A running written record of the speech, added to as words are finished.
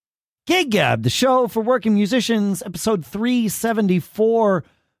Gig Gab, the show for working musicians, episode 374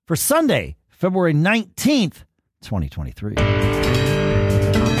 for Sunday, February 19th, 2023.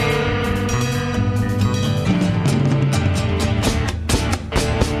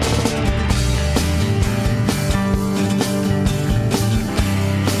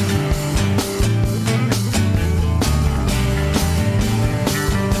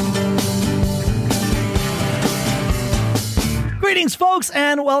 Greetings, folks,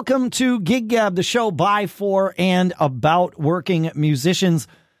 and welcome to Gig Gab, the show by, for, and about working musicians.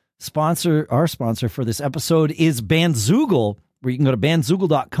 Our sponsor for this episode is Bandzoogle, where you can go to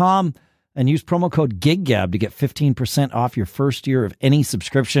bandzoogle.com and use promo code GigGab to get 15% off your first year of any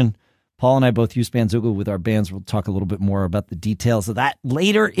subscription. Paul and I both use Bandzoogle with our bands. We'll talk a little bit more about the details of that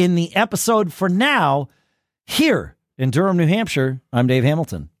later in the episode. For now, here in Durham, New Hampshire, I'm Dave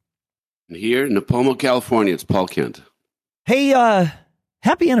Hamilton. And here in Napomo, California, it's Paul Kent. Hey,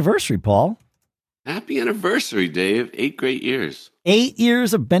 happy anniversary, Paul. Happy anniversary, Dave. 8 great years. 8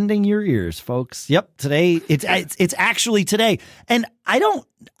 years of bending your ears, folks. Yep, today, it's actually today. And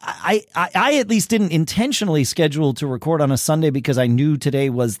I at least didn't intentionally schedule to record on a Sunday because I knew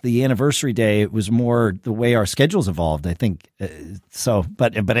today was the anniversary day. It was more the way our schedules evolved, I think.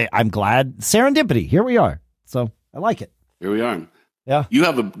 But I'm glad. Serendipity, here we are. So I like it. Here we are. Yeah. You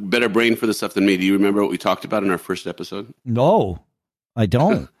have a better brain for this stuff than me. Do you remember what we talked about in our first episode? No, I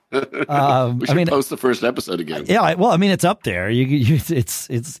don't. We should post the first episode again. Yeah, well, I mean, it's up there. It's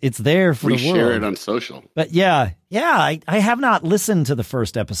there for the world. We share it on social. But yeah, I have not listened to the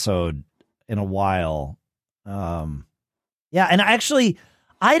first episode in a while. And I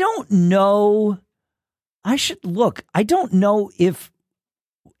don't know. I should look. I don't know if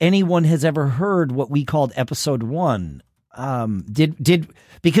anyone has ever heard what we called episode 1.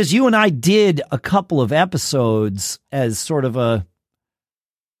 Because you and I did a couple of episodes as sort of a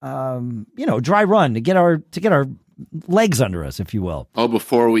dry run to get our legs under us, if you will. Oh,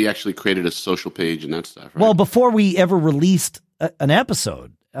 before we actually created a social page and that stuff, right? Well, before we ever released an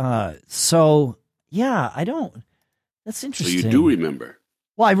episode. So yeah, I don't. That's interesting. So you do remember?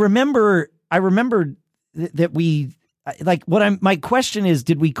 Well, I remember that we. My question is,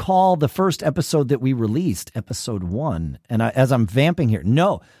 did we call the first episode that we released episode 1? And as I'm vamping here,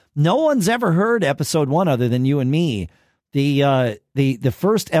 no one's ever heard episode 1 other than you and me. The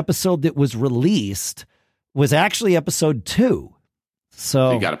first episode that was released was actually episode 2.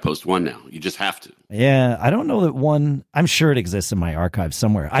 So you got to post 1 now. You just have to. Yeah, I don't know that 1. I'm sure it exists in my archive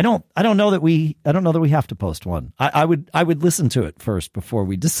somewhere. I don't know that we have to post 1. I would listen to it first before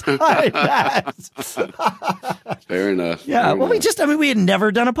we decide that. Fair enough. Yeah. Fair Well, enough. we had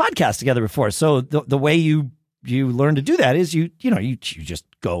never done a podcast together before. So the way you learn to do that is you just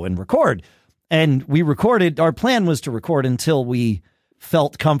go and record. And we recorded. Our plan was to record until we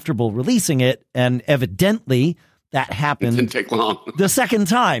felt comfortable releasing it, and evidently that happened. It didn't take long. The second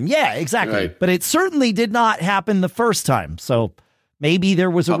time. Yeah, exactly. Right. But it certainly did not happen the first time. So maybe there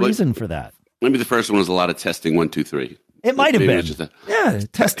was a reason for that. Maybe the first one was a lot of testing 1, 2, 3. It might have been.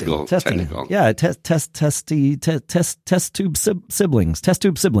 Testing. Technical. Yeah, test tube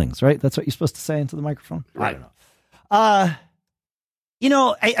siblings, right? That's what you're supposed to say into the microphone. Right. I don't know.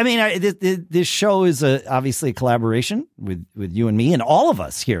 This show is obviously a collaboration with you and me and all of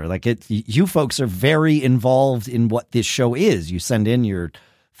us here. You folks are very involved in what this show is. You send in your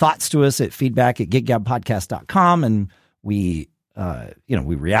thoughts to us at feedback@giggabpodcast.com, and we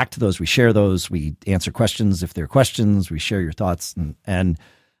react to those, we share those, we answer questions if there are questions, we share your thoughts. And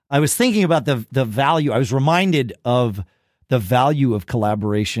I was thinking about the value. I was reminded of the value of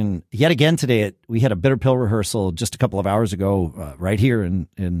collaboration yet again today. We had a Bitter Pill rehearsal just a couple of hours ago, right here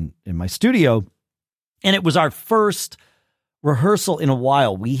in my studio. And it was our first rehearsal in a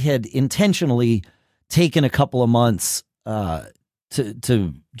while. We had intentionally taken a couple of months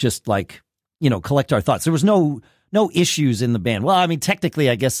to just collect our thoughts. There was no issues in the band. Well, I mean, technically,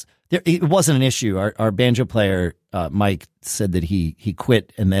 I guess it wasn't an issue. Our banjo player, Mike, said that he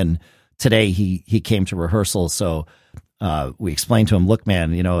quit, and then today he came to rehearsal. So we explained to him, look,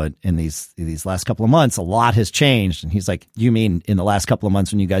 man, in these last couple of months, a lot has changed. And he's like, you mean in the last couple of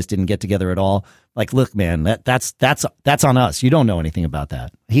months when you guys didn't get together at all? Like, look, man, that's on us. You don't know anything about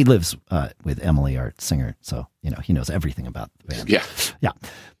that. He lives with Emily, our singer, so he knows everything about the band. Yeah.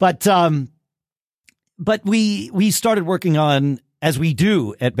 But we started working on, as we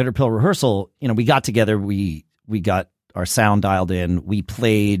do at Bitter Pill rehearsal. We got together, we got our sound dialed in, we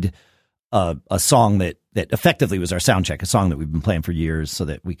played a song that effectively was our sound check, a song that we've been playing for years, so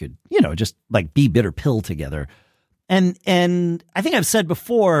that we could, just be Bitter Pill together. And I think I've said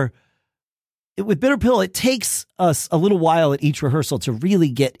before, with Bitter Pill, it takes us a little while at each rehearsal to really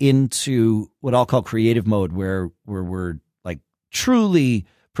get into what I'll call creative mode, where we're like truly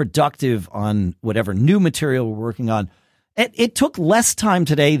productive on whatever new material we're working on. It took less time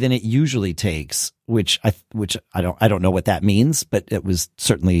today than it usually takes, which I don't know what that means, but it was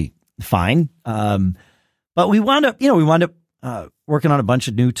certainly fine. But we wound up working on a bunch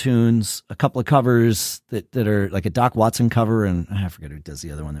of new tunes, a couple of covers that are like a Doc Watson cover, and I forget who does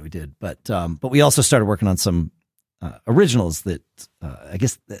the other one that we did. But we also started working on some originals that I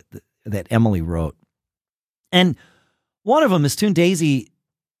guess that Emily wrote, and one of them is Tune Daisy.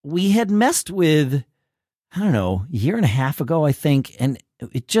 We had messed with, I don't know, a year and a half ago, I think, and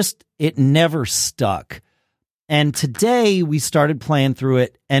it never stuck. And today we started playing through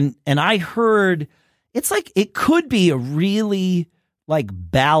it, and I heard it's like it could be a really like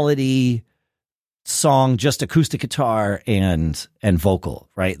ballady song, just acoustic guitar and vocal,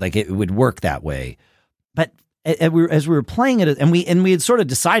 right? Like it would work that way. But as we were playing it, and we had sort of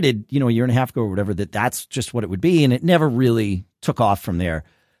decided, a year and a half ago or whatever, that that's just what it would be, and it never really took off from there.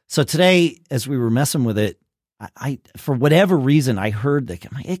 So today, as we were messing with it, I for whatever reason, I heard that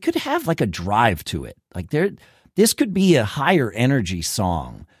it could have like a drive to it. Like this could be a higher energy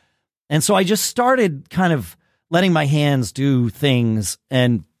song. And so I just started kind of letting my hands do things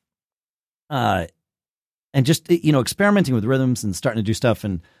and just, experimenting with rhythms and starting to do stuff.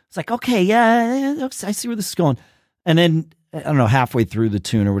 And it's like, okay, yeah, I see where this is going. And then, I don't know, halfway through the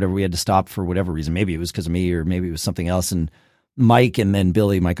tune or whatever, we had to stop for whatever reason. Maybe it was because of me, or maybe it was something else. And Mike and then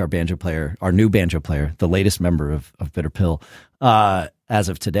Billy, Mike, our banjo player, our new banjo player, the latest member of Bitter Pill, as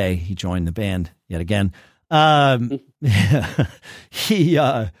of today, he joined the band yet again.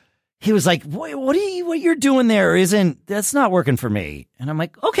 He was like, what you're doing there that's not working for me. And I'm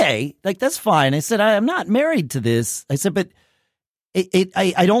like, okay, like, that's fine. I said, I'm not married to this. I said, but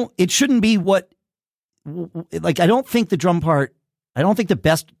it shouldn't be I don't think the drum part, I don't think the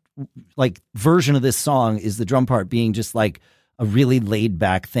best like version of this song is the drum part being just like a really laid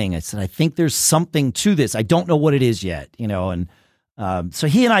back thing. I said, I think there's something to this. I don't know what it is yet, and so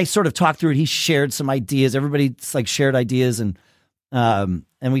he and I sort of talked through it. He shared some ideas. Everybody's like shared ideas, and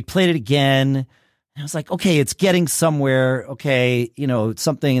we played it again. And I was like, okay, it's getting somewhere. Okay,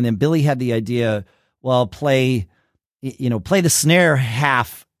 something. And then Billy had the idea, well, play the snare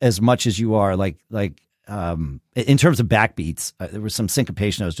half as much as you are, like in terms of backbeats. There was some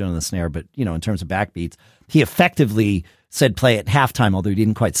syncopation I was doing on the snare, but in terms of backbeats, he effectively said play at halftime, although he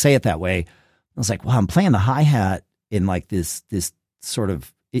didn't quite say it that way. I was like, wow, I'm playing the hi-hat in like this sort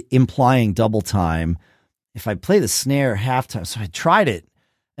of implying double time. If I play the snare halftime, so I tried it,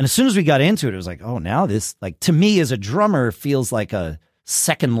 and as soon as we got into it, it was like, oh, now this, like, to me as a drummer, feels like a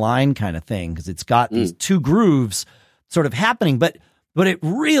second line kind of thing, because it's got these two grooves sort of happening, but it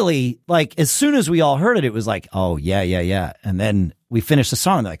really, like, as soon as we all heard it, it was like, oh yeah, and then we finished the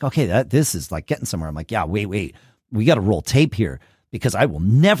song, and they're like, okay, this is like getting somewhere. I'm like, yeah, wait, we got to roll tape here, because I will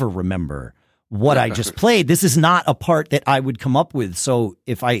never remember what I just played. This is not a part that I would come up with. So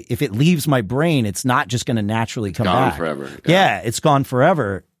if it leaves my brain, it's not just going to naturally come back. Forever. Yeah, it's gone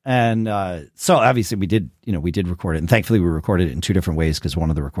forever. And so obviously we did record it, and thankfully we recorded it in two different ways, because one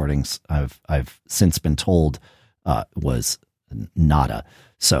of the recordings I've since been told was nada.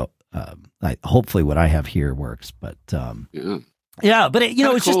 So hopefully what I have here works. But yeah, but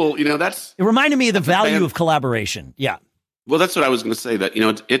it's cool. Just it reminded me of the value of collaboration. Yeah. Well, that's what I was going to say. That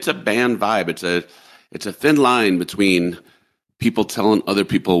it's a band vibe. It's a thin line between people telling other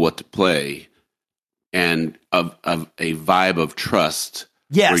people what to play and of a vibe of trust.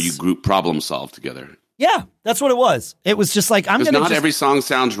 Yes. Where you group problem solve together. Yeah, that's what it was. It was just like, every song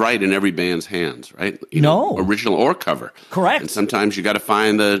sounds right in every band's hands, right? Original or cover. Correct. And sometimes you got to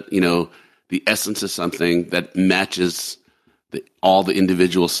find the essence of something that matches all the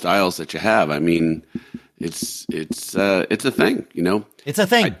individual styles that you have. I mean, it's a thing, It's a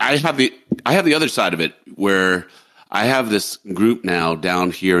thing. I have the other side of it, where I have this group now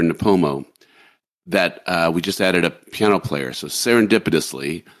down here in Nipomo that we just added a piano player. So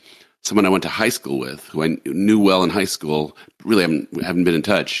serendipitously, someone I went to high school with, who I knew well in high school, really haven't been in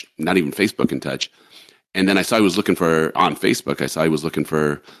touch, not even Facebook in touch. And then I saw he was looking for, on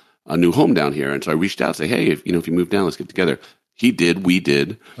Facebook, a new home down here. And so I reached out and say, hey, if you move down, let's get together. He did, we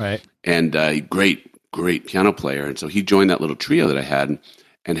did. Right. And great piano player. And so he joined that little trio that I had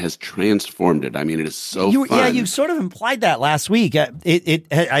and has transformed it. I mean, it is so fun. Yeah, you sort of implied that last week.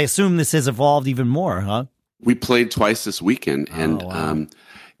 I assume this has evolved even more, huh? We played twice this weekend, and wow.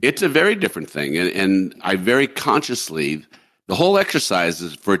 It's a very different thing. And I very consciously, The whole exercise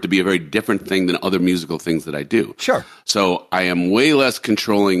is for it to be a very different thing than other musical things that I do. Sure. So I am way less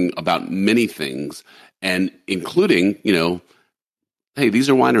controlling about many things, and including, hey, these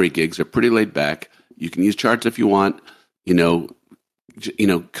are winery gigs. They're pretty laid back. You can use charts if you want.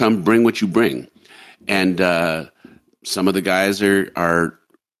 Come bring what you bring. And some of the guys are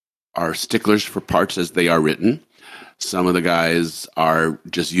sticklers for parts as they are written. Some of the guys are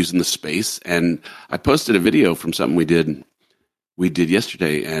just using the space. And I posted a video from something we did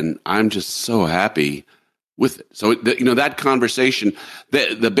yesterday, and I'm just so happy with it. So that conversation,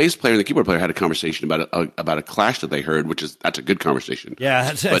 the bass player and the keyboard player had a conversation about a clash that they heard, that's a good conversation.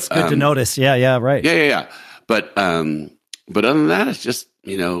 Yeah, that's good to notice. Yeah, right. Yeah. But other than that, it's just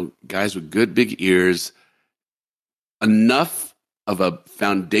guys with good big ears, enough of a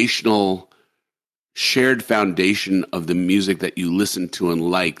shared foundation of the music that you listen to and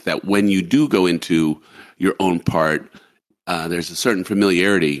like, that when you do go into your own part, there's a certain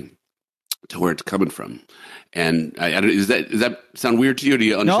familiarity to where it's coming from. And does that sound weird to you? Or do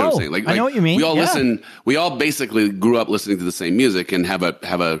you understand what I'm saying? I know what you mean. We all listen. We all basically grew up listening to the same music and have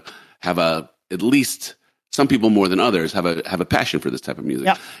a at least some people more than others have a passion for this type of music.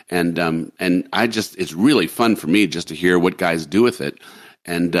 Yeah. And it's really fun for me just to hear what guys do with it.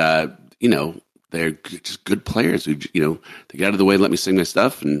 And they're just good players who they get out of the way and let me sing my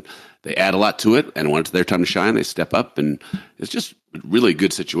stuff, and they add a lot to it. And when it's their time to shine, they step up, and it's just a really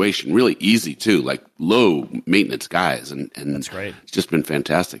good situation, really easy too, like low maintenance guys. And that's great. It's just been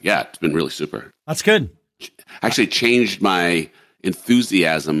fantastic. Yeah, it's been really super. That's good. Actually changed my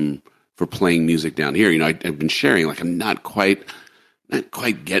enthusiasm for playing music down here. I've been sharing, like, I'm not quite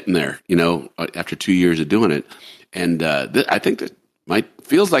getting there, after 2 years of doing it. And I think that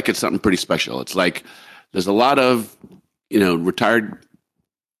feels like it's something pretty special. It's like there's a lot of, retired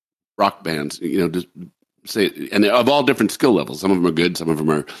rock bands, just say, and of all different skill levels. Some of them are good, some of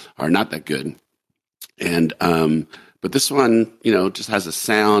them are not that good. And but this one, just has a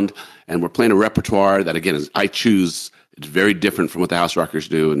sound, and we're playing a repertoire that, again, I choose. It's very different from what the house rockers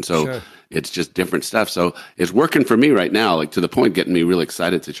do, and so It's just different stuff. So it's working for me right now, like to the point getting me really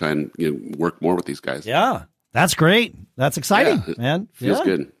excited to try and work more with these guys. Yeah, that's great. That's exciting, man. Feels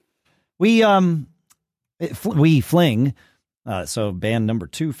good. We Fling. So band number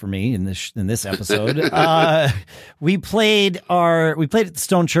 2 for me in this episode. we played at the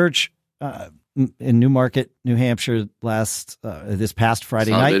Stone Church in Newmarket, New Hampshire this past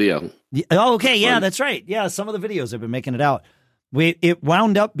Friday night. Video. Oh, okay, yeah, that's right. Yeah, some of the videos have been making it out. It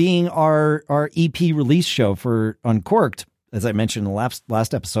wound up being our EP release show for Uncorked, as I mentioned in the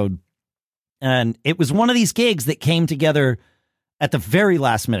last episode, and it was one of these gigs that came together at the very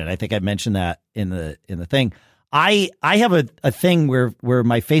last minute. I think I mentioned that in the thing. I have a thing where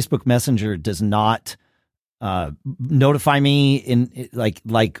my Facebook Messenger does not notify me in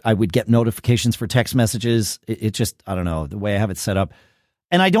like I would get notifications for text messages. It just, I don't know, the way I have it set up.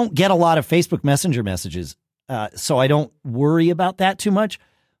 And I don't get a lot of Facebook Messenger messages, so I don't worry about that too much.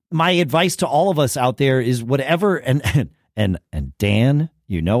 My advice to all of us out there is whatever, and Dan,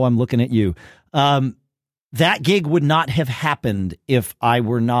 I'm looking at you. That gig would not have happened if I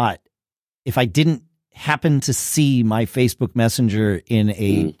didn't happen to see my Facebook Messenger in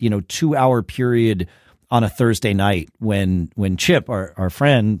a 2-hour period on a Thursday night when Chip, our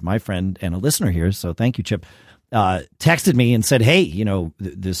friend, my friend, and a listener here, so thank you, Chip, texted me and said, "Hey,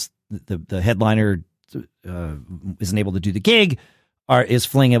 the headliner isn't able to do the gig. Is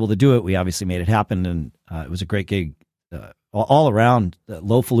Fling able to do it?" We obviously made it happen, and it was a great gig all around.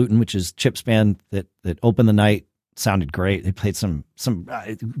 Lowfalutin, which is Chip's band that opened the night, sounded great. They played some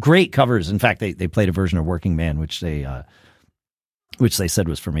great covers. In fact, they played a version of Working Man, which they said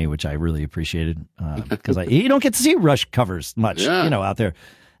was for me, which I really appreciated because you don't get to see Rush covers much, out there.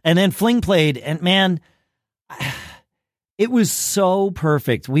 And then Fling played, and man, it was so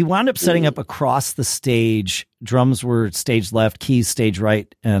perfect. We wound up setting up across the stage. Drums were stage left, keys stage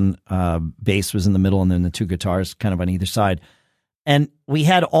right, and bass was in the middle, and then the 2 guitars kind of on either side. And we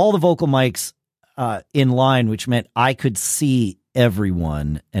had all the vocal mics in line, which meant I could see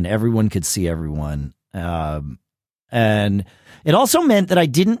everyone, and everyone could see everyone. And it also meant that I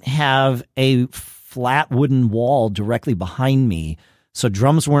didn't have a flat wooden wall directly behind me, so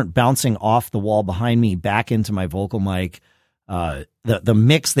drums weren't bouncing off the wall behind me back into my vocal mic. The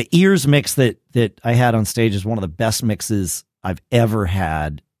mix, the ears mix that I had on stage is one of the best mixes I've ever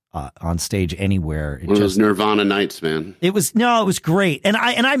had on stage anywhere. One of those Nirvana nights, man. It was great, and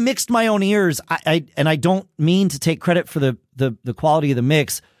I mixed my own ears. I don't mean to take credit for the quality of the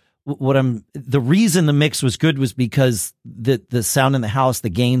mix. The reason the mix was good was because the sound in the house, the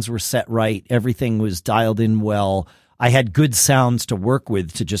gains were set right, everything was dialed in well. I had good sounds to work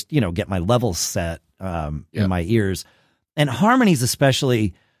with to just, get my levels set in my ears. And harmonies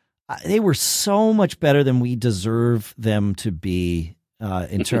especially, they were so much better than we deserve them to be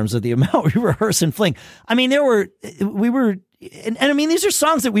in terms of the amount we rehearse and fling. I mean, and I mean, these are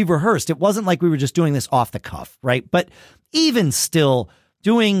songs that we've rehearsed. It wasn't like we were just doing this off the cuff, right? But even still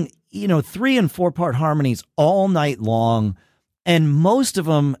doing, 3 and 4 part harmonies all night long, and most of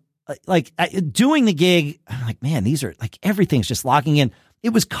them, doing the gig, I'm like, man, these are like, everything's just locking in. It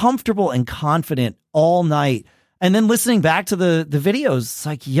was comfortable and confident all night. And then listening back to the videos, it's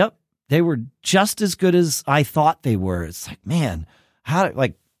like, yep, they were just as good as I thought they were. It's like, man,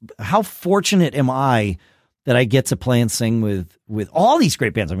 how fortunate am I that I get to play and sing with all these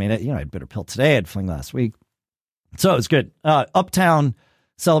great bands. I mean, I had Bitter Pill today, I had Fling last week. So it's good. Uptown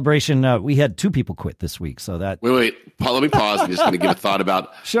celebration. We had 2 people quit this week. So that. Wait, Paul, let me pause. I'm just going to give a thought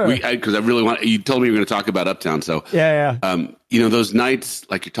about. Sure. Because I really want. You told me you were going to talk about Uptown. So yeah. Those nights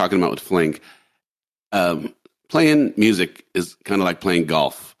like you're talking about with Fling, playing music is kind of like playing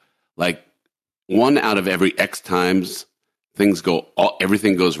golf. Like 1 out of every X times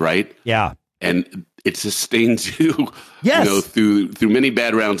everything goes right. Yeah. And it sustains you, yes. Through many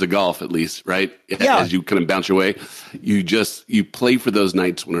bad rounds of golf, at least, right? Yeah. As you kind of bounce your way, you play for those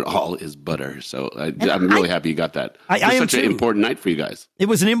nights when it all is butter. So I'm really happy you got that. It was such an important night for you guys. It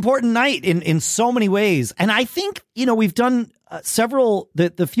was an important night in so many ways. And I think, we've done several,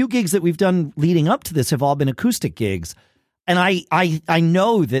 the few gigs that we've done leading up to this have all been acoustic gigs. And I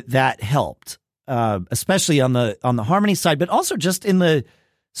know that helped, especially on the harmony side, but also just in the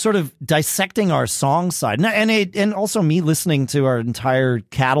sort of dissecting our song side, and also me listening to our entire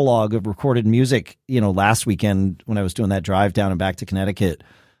catalog of recorded music, last weekend when I was doing that drive down and back to Connecticut,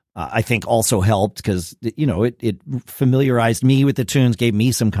 I think also helped because, it familiarized me with the tunes, gave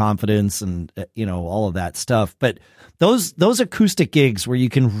me some confidence and, all of that stuff. But those acoustic gigs where you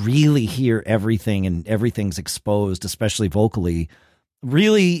can really hear everything and everything's exposed, especially vocally,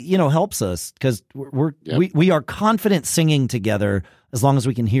 really, helps us because we are confident singing together as long as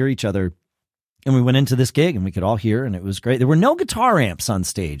we can hear each other. And we went into this gig and we could all hear, and it was great. There were no guitar amps on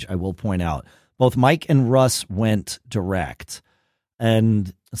stage, I will point out. Both Mike and Russ went direct.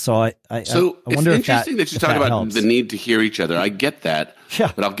 And so I wonder it's interesting that you talk about helps. The need to hear each other. I get that,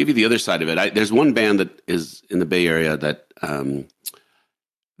 but I'll give you the other side of it. There's one band that is in the Bay Area that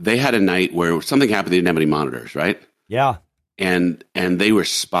they had a night where something happened. They didn't have any monitors, right? Yeah. And they were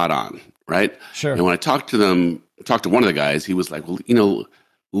spot on, right? Sure. And when I talked to one of the guys, he was like, well,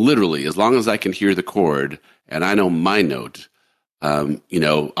 literally, as long as I can hear the chord and I know my note,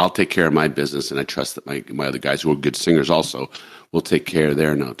 I'll take care of my business. And I trust that my other guys who are good singers also will take care of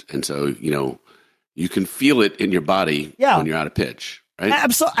their note. And so, you can feel it in your body when you're out of pitch, right?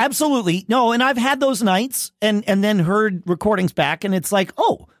 Absolutely. No, and I've had those nights and then heard recordings back, and it's like,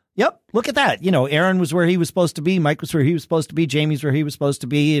 oh, yep, look at that. Aaron was where he was supposed to be. Mike was where he was supposed to be. Jamie's where he was supposed to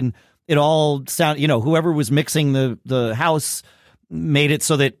be. And it all sounded, whoever was mixing the house made it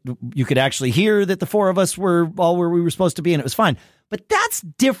so that you could actually hear that the 4 of us were all where we were supposed to be, and it was fine. But that's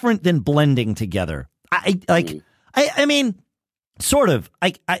different than blending together. I mean, sort of.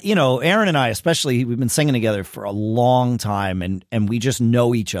 Aaron and I, especially, we've been singing together for a long time, and we just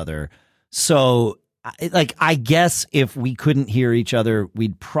know each other. So, I guess if we couldn't hear each other,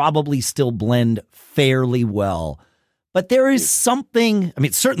 we'd probably still blend fairly well. But there is something,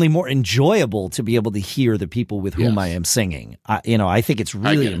 it's certainly more enjoyable to be able to hear the people with whom I am singing. I think it's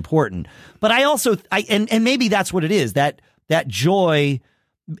really important. But I also, and maybe that's what it is, that joy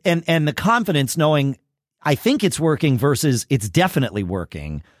and the confidence knowing I think it's working versus it's definitely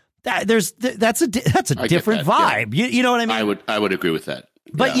working. That's a different vibe. Yeah. You know what I mean? I would agree with that.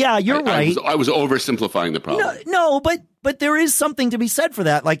 But you're right. I was oversimplifying the problem. No, but there is something to be said for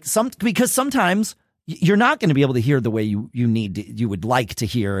that. Because sometimes you're not going to be able to hear the way you would like to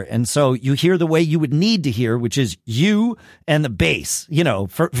hear. And so you hear the way you would need to hear, which is you and the bass.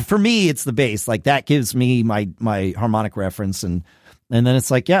 For me, it's the bass. Like that gives me my harmonic reference. And then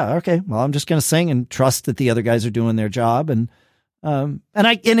it's like, yeah, okay, well, I'm just going to sing and trust that the other guys are doing their job. And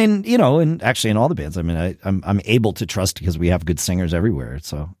actually in all the bands, I'm able to trust because we have good singers everywhere.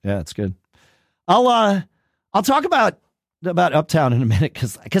 So yeah, it's good. I'll talk about Uptown in a minute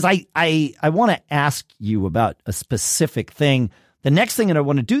because I want to ask you about a specific thing. The next thing that I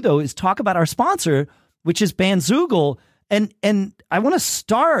want to do though is talk about our sponsor, which is Bandzoogle, and I want to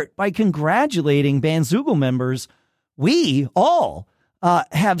start by congratulating Bandzoogle members. We all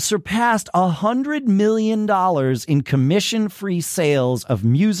have surpassed $100 million in commission-free sales of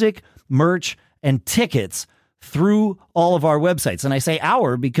music, merch, and tickets through all of our websites. And I say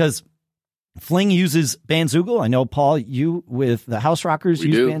our because Fling uses Bandzoogle. I know, Paul, you with the House Rockers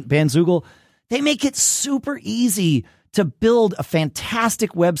use Bandzoogle. They make it super easy to build a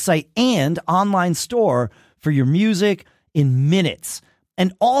fantastic website and online store for your music in minutes.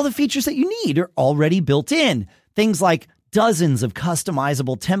 And all the features that you need are already built in. Things like dozens of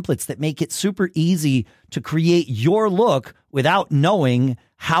customizable templates that make it super easy to create your look without knowing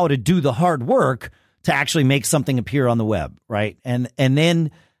how to do the hard work to actually make something appear on the web, right? And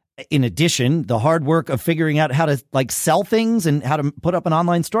then in addition, the hard work of figuring out how to like sell things and how to put up an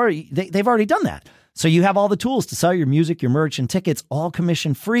online store, they've already done that. So you have all the tools to sell your music, your merch, and tickets, all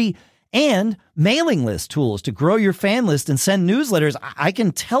commission free, and mailing list tools to grow your fan list and send newsletters. I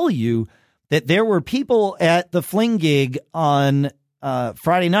can tell you that there were people at the Fling gig on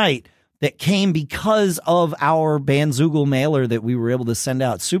Friday night that came because of our Bandzoogle mailer that we were able to send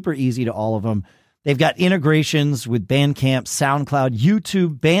out. Super easy to all of them. They've got integrations with Bandcamp, SoundCloud,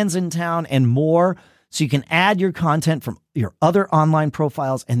 YouTube, Bands in Town, and more. So you can add your content from your other online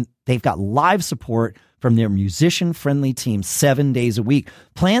profiles, and they've got live support from their musician-friendly team 7 days a week.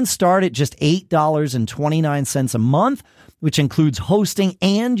 Plans start at just $8.29 a month, which includes hosting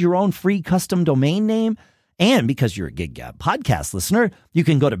and your own free custom domain name. And because you're a Gig Gab podcast listener, you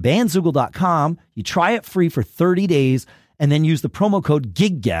can go to bandzoogle.com. You try it free for 30 days, and then use the promo code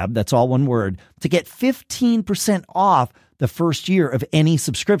GigGab, that's all one word, to get 15% off the first year of any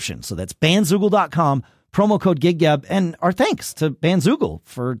subscription. So that's bandzoogle.com, promo code GigGab, and our thanks to Bandzoogle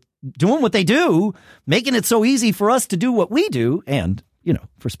for doing what they do, making it so easy for us to do what we do, and, you know,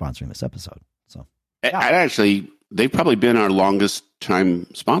 for sponsoring this episode. So, yeah. Actually, they've probably been our longest time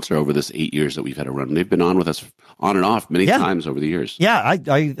sponsor over this 8 years that we've had a run. They've been on with us on and off many times over the years. Yeah,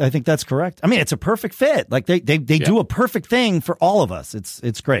 I think that's correct. I mean, it's a perfect fit. Like they do a perfect thing for all of us.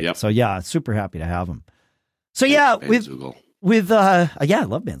 It's great. Yep. So yeah, super happy to have them. So yeah, I love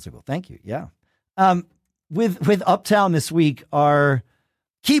Bandzoogle. Thank you. Yeah. With Uptown this week, our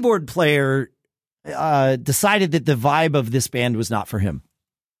keyboard player decided that the vibe of this band was not for him.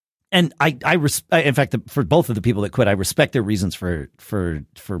 And in fact, for both of the people that quit, I respect their reasons for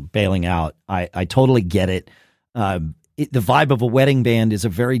bailing out. I totally get it. The vibe of a wedding band is a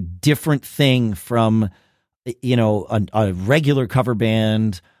very different thing from, you know, a regular cover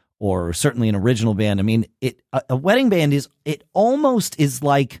band or certainly an original band. I mean, a wedding band almost is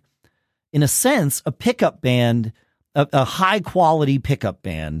like, in a sense, a pickup band, a high quality pickup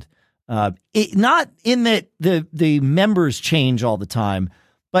band. Not in that the members change all the time,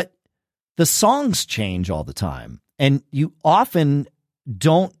 but the songs change all the time, and you often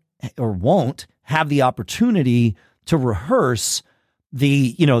don't or won't have the opportunity to rehearse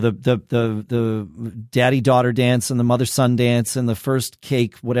the daddy-daughter dance and the mother-son dance and the first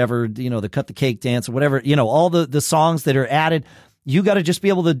cake, whatever, the cut the cake dance or whatever, all the songs that are added. You got to just be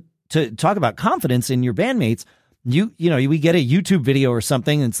able to talk about confidence in your bandmates. We get a YouTube video or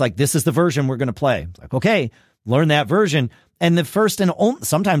something, and it's like, this is the version we're going to play. It's like, okay, learn that version. And the first and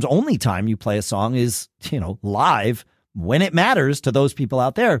sometimes only time you play a song is, live when it matters to those people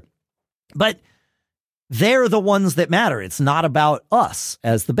out there. But they're the ones that matter. It's not about us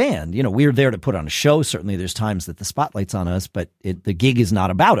as the band. We're there to put on a show. Certainly there's times that the spotlight's on us, but the gig is not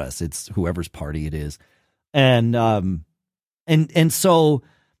about us. It's whoever's party it is. And so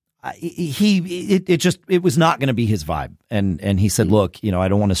it was not going to be his vibe. And he said, look, I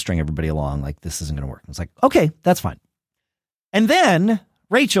don't want to string everybody along. Like, this isn't going to work. I was like, okay, that's fine. And then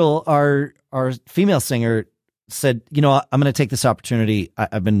Rachel, our female singer, said, I'm going to take this opportunity.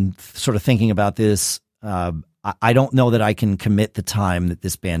 I've been sort of thinking about this. I don't know that I can commit the time that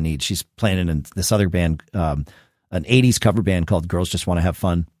this band needs. She's playing in this other band, an 80s cover band called Girls Just Want to Have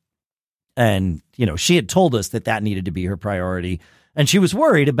Fun. And, she had told us that needed to be her priority. And she was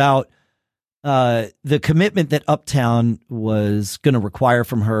worried about the commitment that Uptown was going to require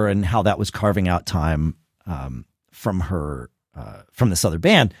from her and how that was carving out time from her, from this other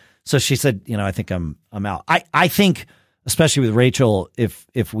band. So she said, I think I'm out. I think, especially with Rachel,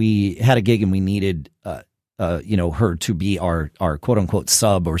 if we had a gig and we needed, her to be our quote unquote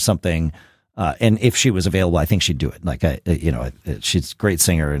sub or something, and if she was available, I think she'd do it. Like, she's a great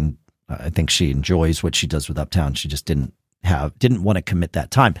singer, and I think she enjoys what she does with Uptown. She just didn't want to commit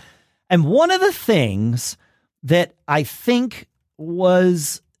that time. And one of the things that I think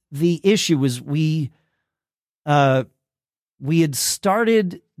was the issue was we had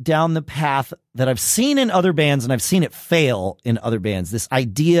started down the path that I've seen in other bands, and I've seen it fail in other bands. This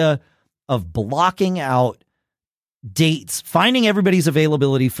idea of blocking out dates, finding everybody's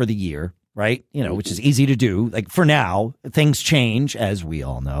availability for the year, right? Which is easy to do. Like, for now, things change, as we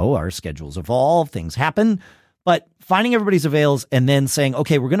all know. Our schedules evolve, things happen. But finding everybody's avails and then saying,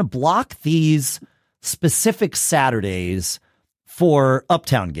 okay, we're going to block these specific Saturdays for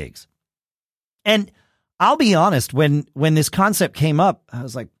Uptown gigs. And I'll be honest, when this concept came up, I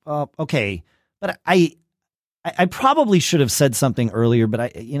was like, oh, okay, but I probably should have said something earlier, but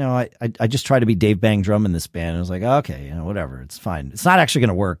I just try to be Dave Bang Drum in this band. I was like, okay, whatever, it's fine. It's not actually going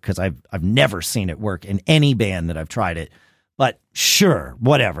to work because I've never seen it work in any band that I've tried it. But sure,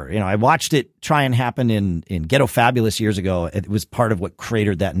 whatever. I watched it try and happen in Ghetto Fabulous years ago. It was part of what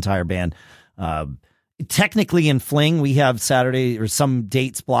cratered that entire band. Technically in Fling, we have Saturday or some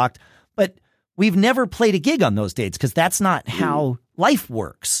dates blocked, but we've never played a gig on those dates because that's not how life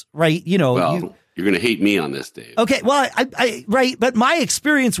works, right? Well, you're going to hate me on this, Dave. Okay, well, I right, but my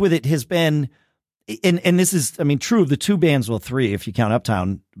experience with it has been, and this is, true of the two bands, well, three if you count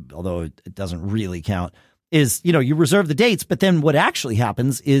Uptown, although it doesn't really count, is, you reserve the dates, but then what actually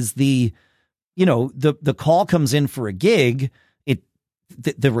happens is the call comes in for a gig.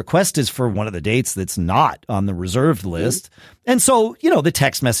 The request is for one of the dates that's not on the reserved list. And so, the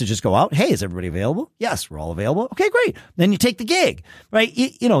text messages go out. Hey, is everybody available? Yes, we're all available. Okay, great. Then you take the gig, right?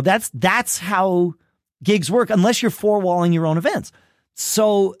 That's how gigs work unless you're four-walling your own events.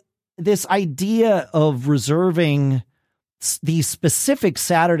 So this idea of reserving these specific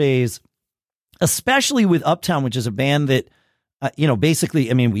Saturdays, especially with Uptown, which is a band that,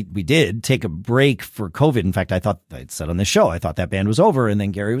 basically, we did take a break for COVID. In fact, I'd said on the show, I thought that band was over. And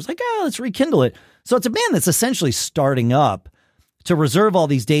then Gary was like, let's rekindle it. So it's a band that's essentially starting up to reserve all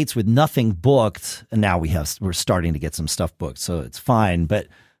these dates with nothing booked. And now we're starting to get some stuff booked. So it's fine. But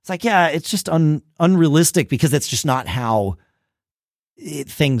it's like, it's just unrealistic because that's just not how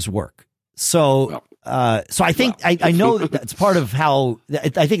things work. So, so I think I know that's part of how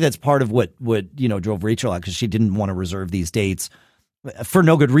I think that's part of what drove Rachel out because she didn't want to reserve these dates for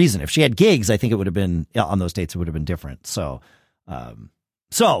no good reason. If she had gigs, I think it would have been on those dates. It would have been different. So,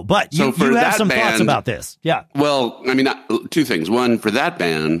 but you have some thoughts about this, yeah? Well, two things. One, for that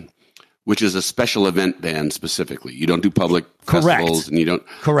band, which is a special event band specifically, you don't do public festivals, and you don't.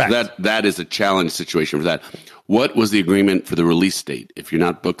 Correct. That is a challenge situation for that. What was the agreement for the release date? If you're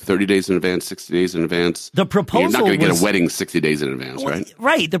not booked 30 days in advance, 60 days in advance, the proposal you're not going to get a wedding 60 days in advance, right?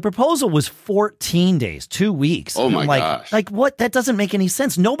 Right. The proposal was 14 days, 2 weeks. Oh my gosh! Like what? That doesn't make any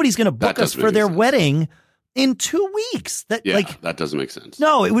sense. Nobody's going to book us for their wedding in 2 weeks. That doesn't make sense.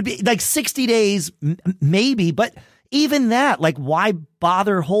 No, it would be like 60 days, maybe, but. Even that, why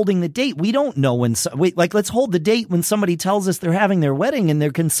bother holding the date? We don't know when. Let's hold the date when somebody tells us they're having their wedding and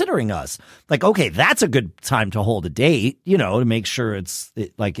they're considering us. Okay, that's a good time to hold a date, to make sure it's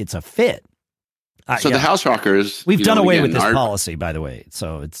a fit. So the House Rockers, we've done away with this policy, by the way.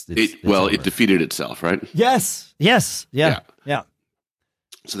 So it defeated itself, right? Yes. Yeah.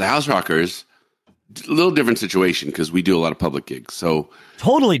 So the House Rockers, a little different situation because we do a lot of public gigs. So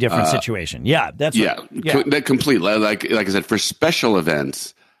totally different situation. Yeah, that's that completely. Like I said, for special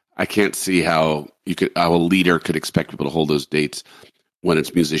events, I can't see how a leader could expect people to hold those dates when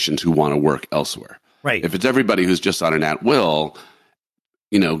it's musicians who want to work elsewhere. Right. If it's everybody who's just on an at will,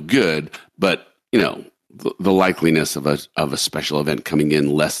 good, but the likeliness of a special event coming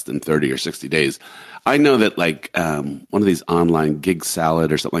in less than 30 or 60 days. I know that one of these online Gig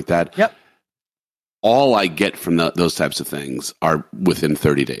Salad or something like that. Yep. All I get from those types of things are within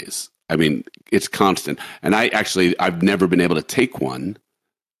 30 days. It's constant. And I've never been able to take one.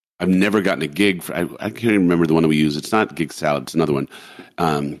 I've never gotten a gig. I can't even remember the one that we use. It's not Gig Salad. It's another one.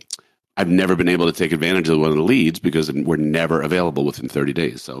 I've never been able to take advantage of one of the leads because we're never available within 30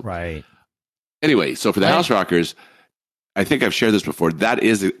 days. So right. Anyway, so for the House Rockers, I think I've shared this before. That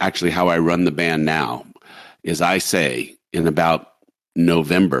is actually how I run the band now, is I say in about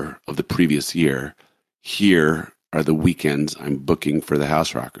November of the previous year, here are the weekends I'm booking for the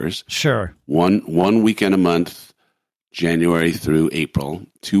House Rockers. Sure. One weekend a month, January through April,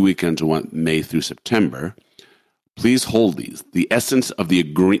 2 weekends a month, May through September. Please hold these. The essence of the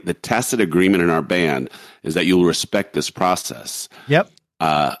tacit agreement in our band is that you'll respect this process. Yep.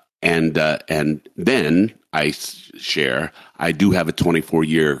 And then I share, I do have a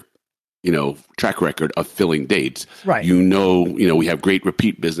 24-year track record of filling dates. Right. We have great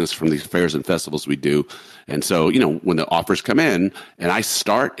repeat business from these fairs and festivals we do. And so, when the offers come in and I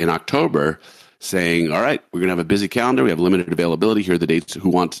start in October saying, all right, we're going to have a busy calendar. We have limited availability. Here are the dates. Who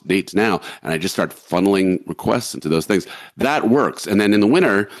wants dates now? And I just start funneling requests into those things. That works. And then in the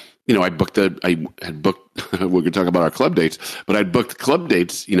winter, I had booked, we're going to talk about our club dates, but I'd booked club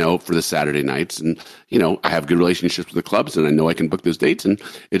dates, for the Saturday nights. And, I have good relationships with the clubs and I know I can book those dates and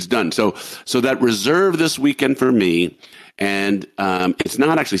it's done. So that reserve this weekend for me, and it's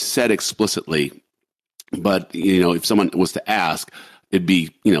not actually said explicitly But, if someone was to ask, it'd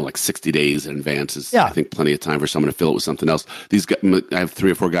be, like 60 days in advance is, I think, plenty of time for someone to fill it with something else. I have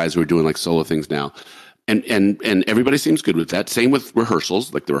 3 or 4 guys who are doing like solo things now. And everybody seems good with that. Same with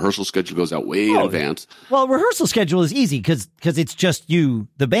rehearsals. Like the rehearsal schedule goes out way in advance. Well, rehearsal schedule is easy because it's just you,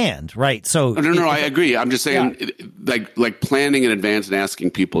 the band, right? So no, I agree. I'm just saying, like planning in advance and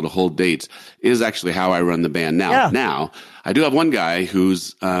asking people to hold dates is actually how I run the band now. Yeah. Now, I do have one guy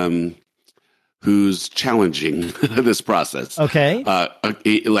who's challenging this process. Okay,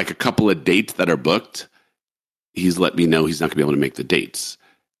 like a couple of dates that are booked, he's let me know he's not going to be able to make the dates,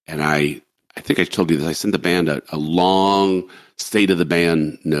 and I think I told you this. I sent the band a long state of the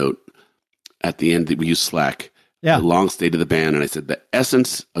band note at the end that we use Slack. Yeah. A long state of the band. And I said, the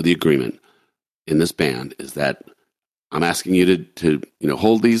essence of the agreement in this band is that I'm asking you to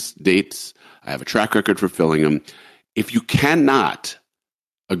hold these dates. I have a track record for filling them. If you cannot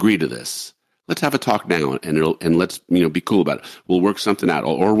agree to this, let's have a talk now and let's, be cool about it. We'll work something out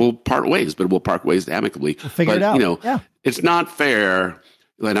or we'll part ways, but we'll part ways amicably. We'll figure it out. It's not fair.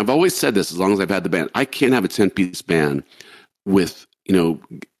 And I've always said this as long as I've had the band. I can't have a 10-piece band with,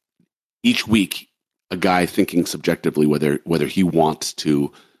 each week a guy thinking subjectively whether he wants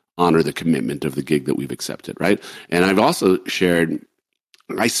to honor the commitment of the gig that we've accepted, right? And I've also shared,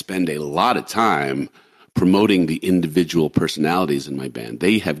 I spend a lot of time promoting the individual personalities in my band.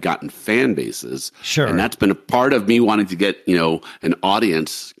 They have gotten fan bases. Sure. And that's been a part of me wanting to get, an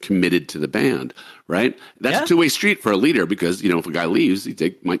audience committed to the band, right? That's a two-way street for a leader because, if a guy leaves, he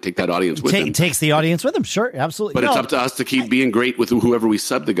might take that audience with him. Takes the audience with him. Sure. Absolutely. But it's up to us to keep being great with whoever we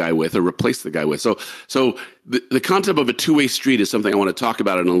sub the guy with or replace the guy with. So the concept of a two-way street is something I want to talk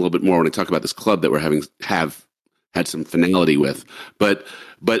about in a little bit more when I talk about this club that we're have had some finality with. But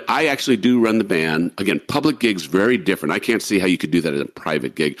I actually do run the band. Again, public gigs, very different. I can't see how you could do that in a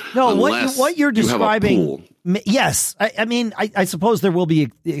private gig. No, what you're describing, yes. I suppose there will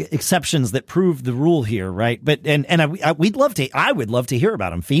be exceptions that prove the rule here, right? But I would love to hear about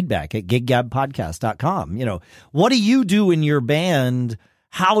them. Feedback at giggabpodcast.com. What do you do in your band?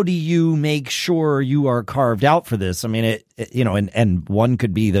 How do you make sure you are carved out for this? I mean, and one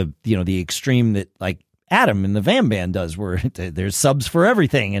could be the extreme that like Adam in the Van Band does, where there's subs for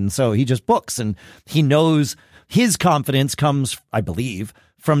everything. And so he just books, and he knows his confidence comes, I believe,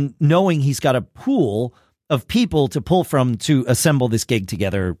 from knowing he's got a pool of people to pull from to assemble this gig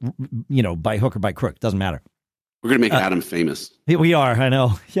together, by hook or by crook. Doesn't matter. We're going to make Adam famous. We are, I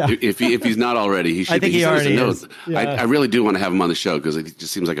know. Yeah. If he's not already, he should. I think he already is. Yeah. I really do want to have him on the show because it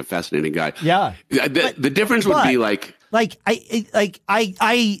just seems like a fascinating guy. Yeah. The difference would be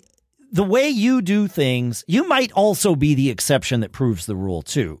the way you do things, you might also be the exception that proves the rule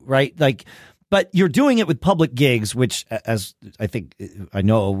too, right? But you're doing it with public gigs, which, as I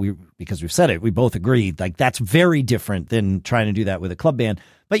know because we've said it, we both agreed, like that's very different than trying to do that with a club band.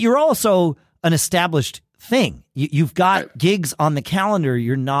 But you're also an established thing. You've got gigs on the calendar.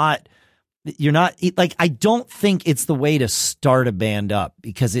 You're not like, I don't think it's the way to start a band up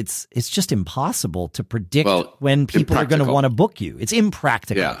because it's just impossible to predict when people are going to want to book you. It's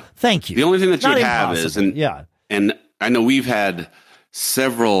impractical. Yeah. Thank you. The only thing that you have is, and I know we've had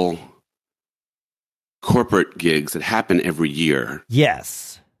several corporate gigs that happen every year.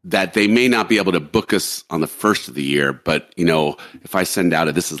 Yes. That they may not be able to book us on the first of the year, but if I send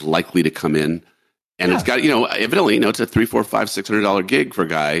out this is likely to come in, and it's got evidently it's a $300, $400, $500, $600 gig for a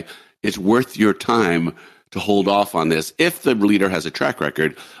guy. It's worth your time to hold off on this if the leader has a track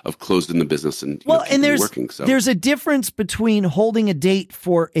record of closed in the business and working. So there's a difference between holding a date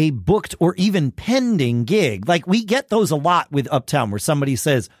for a booked or even pending gig. Like we get those a lot with Uptown, where somebody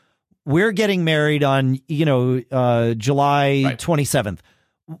says, "We're getting married on July 27th.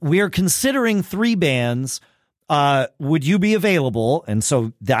 We're considering 3 bands. Would you be available?" And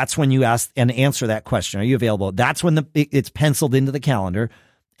so that's when you ask and answer that question. Are you available? That's when it's penciled into the calendar.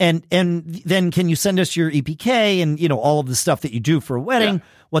 And then can you send us your EPK and, all of the stuff that you do for a wedding? Yeah.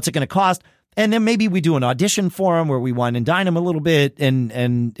 What's it going to cost? And then maybe we do an audition for them where we wine and dine them a little bit and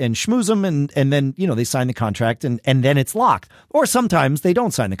schmooze them. And then, they sign the contract and then it's locked. Or sometimes they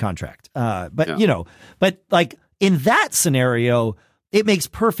don't sign the contract. But like in that scenario, it makes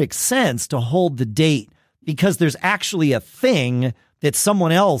perfect sense to hold the date because there's actually a thing that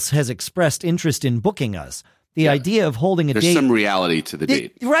someone else has expressed interest in booking us. The idea of holding a date. There's some reality to the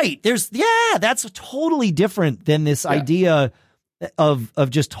date. Right. That's totally different than this idea of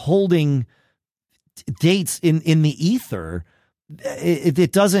just holding dates in the ether.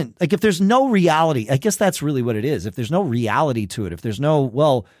 It doesn't, like, if there's no reality, I guess that's really what it is. If there's no reality to it, if there's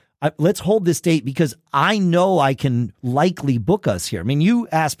no, let's hold this date because I know I can likely book us here. I mean, you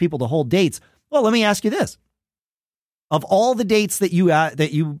ask people to hold dates. Well, let me ask you this. Of all the dates that you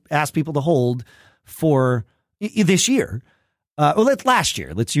asked people to hold for this year, last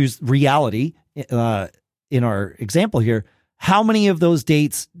year, let's use reality in our example here. How many of those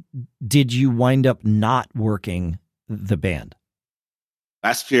dates did you wind up not working the band?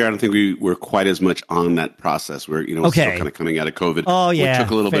 Last year, I don't think we were quite as much on that process. We're, still kind of coming out of COVID. Oh, yeah. It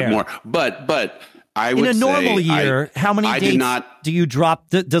took a little bit more. But I would say... In a normal year, how many dates do you drop?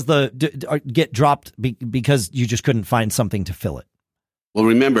 Get dropped because you just couldn't find something to fill it? Well,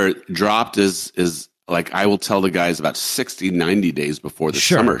 remember, dropped is like I will tell the guys about 60, 90 days before the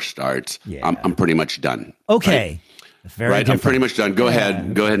summer starts. Yeah. I'm pretty much done. Okay. Right? Very different. I'm pretty much done. Go ahead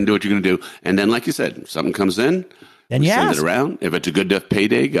and do what you're going to do. And then, like you said, if something comes in, then send it around. If it's a good enough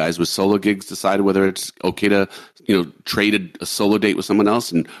payday, guys with solo gigs decide whether it's okay to, trade a solo date with someone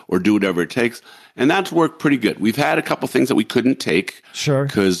else or do whatever it takes. And that's worked pretty good. We've had a couple things that we couldn't take. Sure.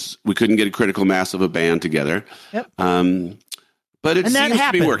 Because we couldn't get a critical mass of a band together. Yep. But it seems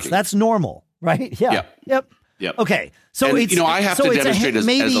to be working. That's normal, right? Yeah. Yep. Okay. So I have to demonstrate as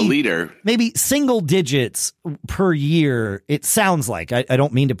a leader. Maybe single digits per year. It sounds like, I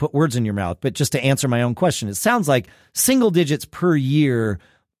don't mean to put words in your mouth, but just to answer my own question, it sounds like single digits per year.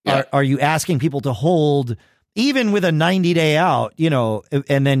 Yeah. Are you asking people to hold even with a 90-day out,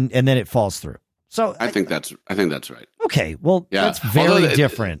 and then it falls through? So I think that's right. Okay. Well, that's very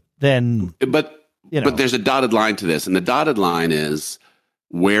different than, but there's a dotted line to this, and the dotted line is,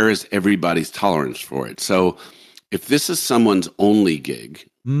 where is everybody's tolerance for it? So if this is someone's only gig,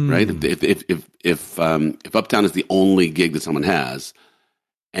 right? If Uptown is the only gig that someone has,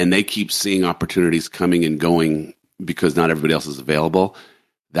 and they keep seeing opportunities coming and going because not everybody else is available,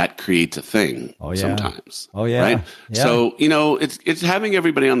 that creates a thing sometimes. Oh yeah. Right. Yeah. So, it's having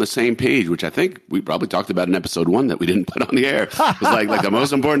everybody on the same page, which I think we probably talked about in episode 1 that we didn't put on the air. It was like the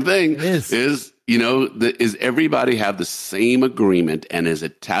most important thing is everybody have the same agreement, and is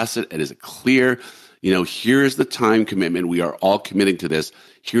it tacit and is it clear? Here's the time commitment. We are all committing to this.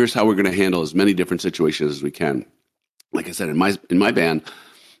 Here's how we're going to handle as many different situations as we can. Like I said, in my band,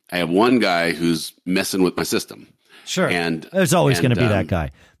 I have one guy who's messing with my system. Sure. And there's always going to be that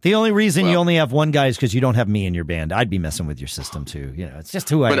guy. The only reason you only have one guy is because you don't have me in your band. I'd be messing with your system too. It's just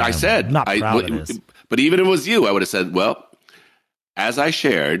who I am. But I said, I'm not proud of this. But even if it was you, I would have said, well, as I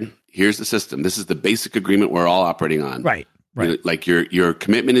shared, here's the system. This is the basic agreement we're all operating on. Right. Like your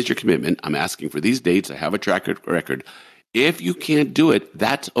commitment is your commitment. I'm asking for these dates. I have a track record. If you can't do it,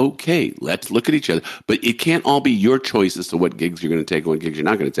 that's okay. Let's look at each other. But it can't all be your choice as to what gigs you're going to take and what gigs you're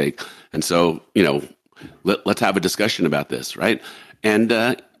not going to take. And so, let's have a discussion about this, right? And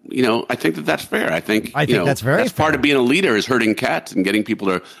I think that's fair. I think that's very that's fair. Part of being a leader is herding cats and getting people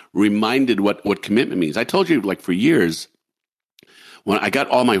to reminded what commitment means. I told you, for years, when I got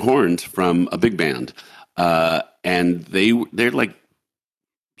all my horns from a big band, and they're like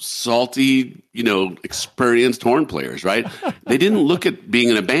salty, experienced horn players, right? They didn't look at being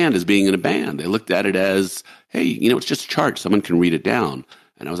in a band as being in a band. They looked at it as, hey, it's just a chart. Someone can read it down.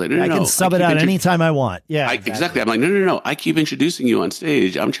 And I was like, no. I can sub it out anytime I want. Yeah, exactly. I'm like, no. I keep introducing you on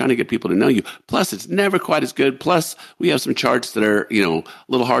stage. I'm trying to get people to know you. Plus, it's never quite as good. Plus, we have some charts that are, a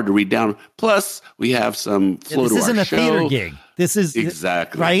little hard to read down. Plus, we have some flow to our show. This isn't a theater gig. This is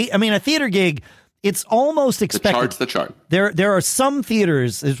exactly right. I mean, a theater gig, it's almost expected. The chart's the chart. There are some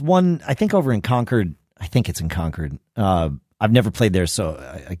theaters. There's one, I think, over in Concord. I think it's in Concord. I've never played there, so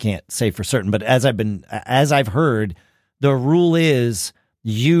I can't say for certain. But as I've heard, the rule is,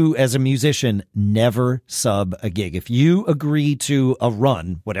 you as a musician never sub a gig. If you agree to a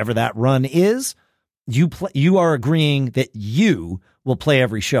run, whatever that run is, you are agreeing that you will play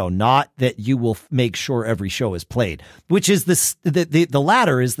every show, not that you will make sure every show is played, which is the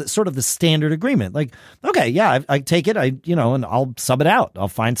latter is sort of the standard agreement. Like, okay, yeah, I take it, and I'll sub it out. I'll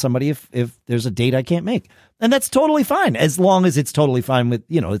find somebody if there's a date I can't make. And that's totally fine, as long as it's totally fine with,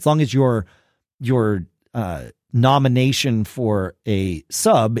 as long as your nomination for a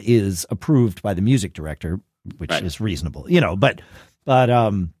sub is approved by the music director, which is reasonable,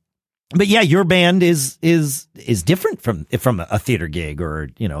 but yeah, your band is different from a theater gig or,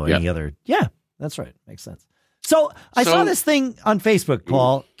 any other. Yeah, that's right. Makes sense. So I saw this thing on Facebook,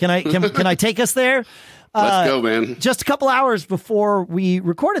 Paul. Can I take us there? Let's go, man. Just a couple hours before we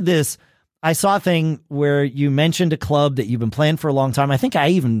recorded this, I saw a thing where you mentioned a club that you've been playing for a long time. I think I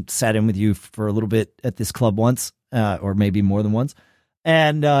even sat in with you for a little bit at this club once, or maybe more than once,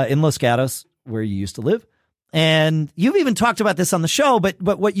 and in Los Gatos, where you used to live. And you've even talked about this on the show, but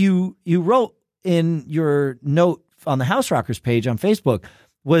what you wrote in your note on the House Rockers page on Facebook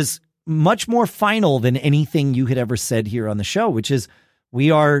was much more final than anything you had ever said here on the show, which is,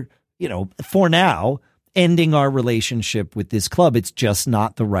 we are, for now, ending our relationship with this club. It's just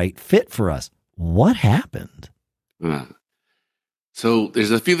not the right fit for us. What happened? So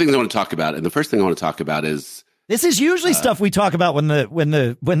there's a few things I want to talk about. And the first thing I want to talk about is, this is usually stuff we talk about when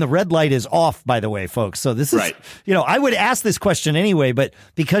the red light is off, by the way, folks. So this is, right. I would ask this question anyway, but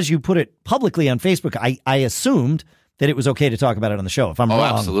because you put it publicly on Facebook, I assumed that it was okay to talk about it on the show. If I'm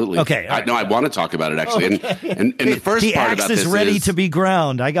wrong. Absolutely. Okay. I want to talk about it, actually. Okay. And the first the part axe about this is ready to be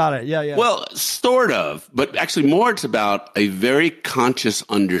ground. I got it. Yeah. Well, sort of, but actually more it's about a very conscious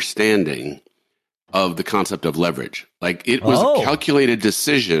understanding of the concept of leverage. Like, it was a calculated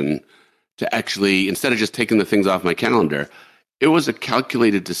decision to actually, instead of just taking the things off my calendar, it was a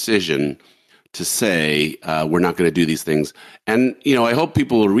calculated decision to say, we're not going to do these things. And, I hope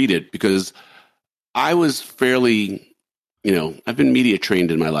people will read it, because I was fairly, I've been media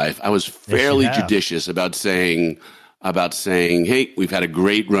trained in my life. I was fairly judicious about saying, hey, we've had a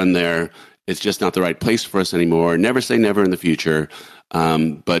great run there. It's just not the right place for us anymore. Never say never in the future.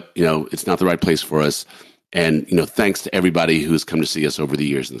 But, it's not the right place for us. And, thanks to everybody who's come to see us over the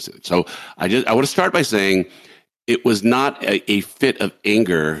years. So I want to start by saying it was not a fit of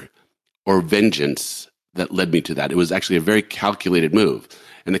anger or vengeance that led me to that. It was actually a very calculated move.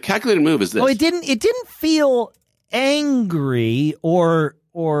 And the calculated move is this. Oh, it didn't feel angry or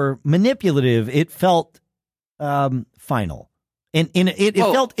manipulative. It felt final. And it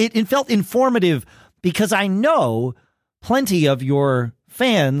felt informative, because I know plenty of your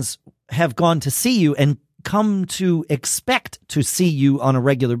fans have gone to see you and come to expect to see you on a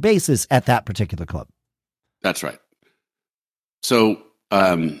regular basis at that particular club. That's right. So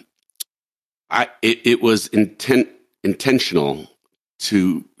it was intentional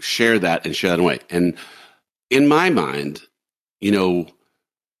to share that and share that away. And in my mind, your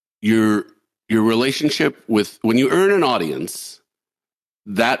relationship with, when you earn an audience,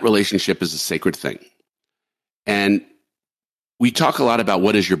 that relationship is a sacred thing. And we talk a lot about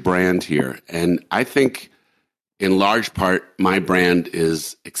what is your brand here. And I think in large part, my brand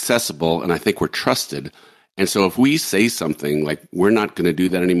is accessible, and I think we're trusted. And so if we say something like, we're not going to do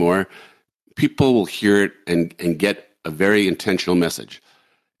that anymore, people will hear it and get a very intentional message.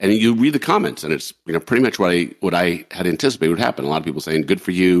 And you read the comments, and it's pretty much what I had anticipated would happen. A lot of people saying, good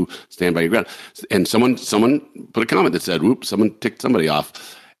for you, stand by your ground. And someone put a comment that said, whoops, someone ticked somebody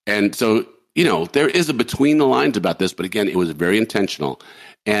off. And so, there is a between the lines about this, but again, it was very intentional.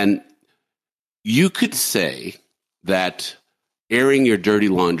 And you could say that airing your dirty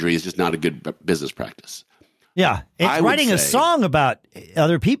laundry is just not a good business practice. Yeah, writing a song about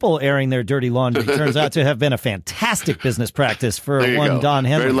other people airing their dirty laundry turns out to have been a fantastic business practice for one Don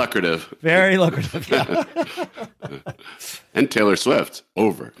Henley. Very lucrative. Very lucrative, yeah. And Taylor Swift,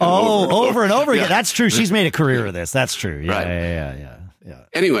 over and over again. That's true. She's made a career of this. That's true. Yeah, right. Yeah.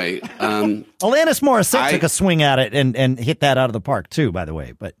 Anyway, Alanis Morissette took a swing at it and hit that out of the park too, by the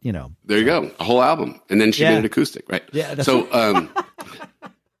way. But there you go, a whole album, and then she made it acoustic, right? Yeah. So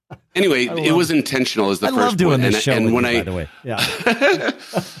anyway, it was intentional. Is the I first love doing point. this show. And when by the way, yeah.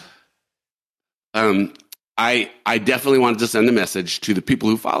 I definitely wanted to send a message to the people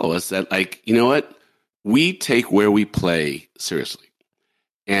who follow us that, like, you know what, we take where we play seriously,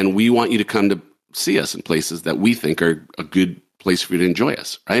 and we want you to come to see us in places that we think are a good place for you to enjoy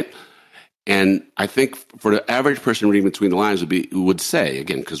us, right? And I think for the average person reading between the lines would say,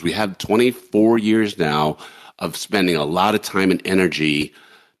 again, because we have 24 years now of spending a lot of time and energy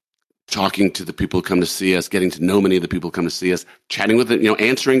talking to the people who come to see us, getting to know many of the people who come to see us, chatting with them,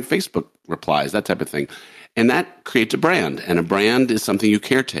 answering Facebook replies, that type of thing. And that creates a brand, and a brand is something you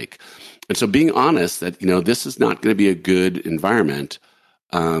caretake. And so being honest that, this is not going to be a good environment,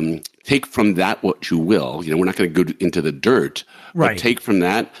 take from that what you will. We're not going to go into the dirt, right? But take from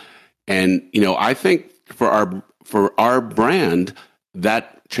that. And, I think for our brand,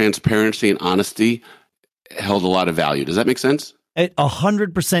 that transparency and honesty held a lot of value. Does that make sense? It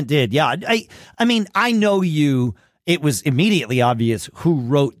 100% did. Yeah. I mean, I know you. It was immediately obvious who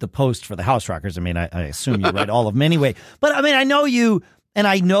wrote the post for the House Rockers. I mean, I assume you read all of them anyway. But I mean, I know you, and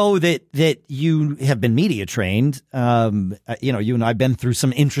I know that you have been media trained. You and I've been through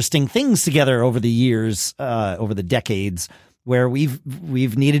some interesting things together over the years, over the decades, where we've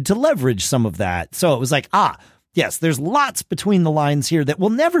needed to leverage some of that. So it was like, yes, there's lots between the lines here that will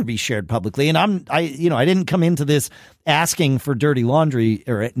never be shared publicly. And I didn't come into this asking for dirty laundry,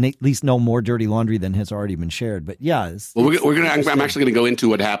 or at least no more dirty laundry than has already been shared. But yeah, I'm actually going to go into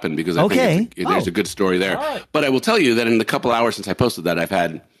what happened, because I think there's a good story there. Right. But I will tell you that in the couple hours since I posted that, I've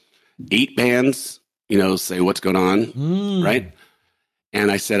had 8 bands, say what's going on, right? And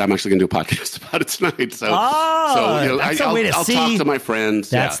I said, I'm actually going to do a podcast about it tonight. So, I'll talk to my friends.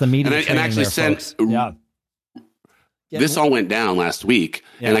 That's the media and I actually sent. This all went down last week,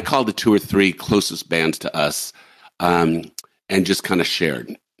 and I called the 2 or 3 closest bands to us, and just kind of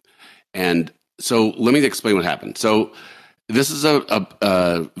shared. And so, let me explain what happened. So, this is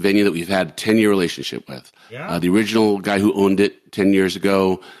a venue that we've had a 10-year relationship with. Yeah. The original guy who owned it 10 years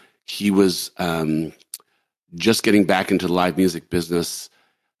ago, he was just getting back into the live music business.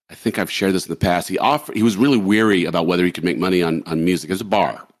 I think I've shared this in the past. He was really weary about whether he could make money on music. It's a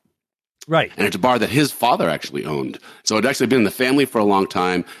bar. Right. And it's a bar that his father actually owned. So it actually been in the family for a long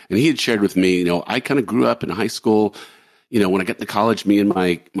time. And he had shared with me, I kind of grew up in high school. When I got to college, me and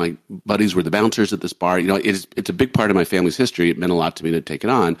my buddies were the bouncers at this bar. It's a big part of my family's history. It meant a lot to me to take it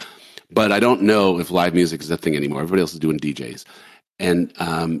on. But I don't know if live music is a thing anymore. Everybody else is doing DJs. And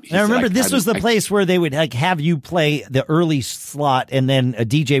I remember this was the place where they would have you play the early slot, and then a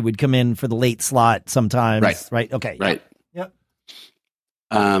DJ would come in for the late slot sometimes. Right. Okay. Right. Yep.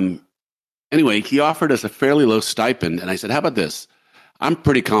 Anyway, he offered us a fairly low stipend, and I said, "How about this? I'm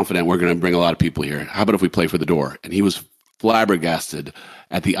pretty confident we're going to bring a lot of people here. How about if we play for the door?" And he was flabbergasted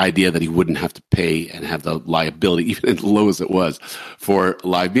at the idea that he wouldn't have to pay and have the liability, even as low as it was, for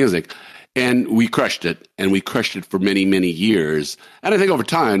live music. And we crushed it, and we crushed it for many, many years. And I think over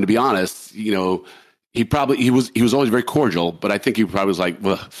time, to be honest, he was always very cordial, but I think he probably was like,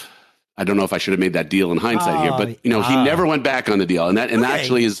 well, I don't know if I should have made that deal in hindsight here, but he never went back on the deal. And that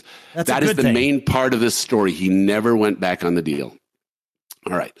actually is the main part of this story. He never went back on the deal.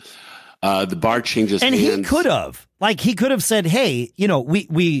 All right. The bar changes hands. And he could have said, hey,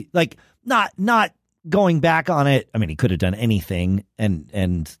 we not going back on it. I mean, he could have done anything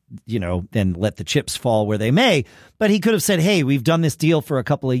and then let the chips fall where they may, but he could have said, hey, we've done this deal for a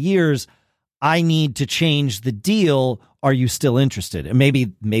couple of years. I need to change the deal. Are you still interested? And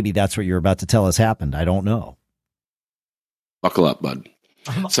maybe that's what you're about to tell us happened. I don't know. Buckle up, bud.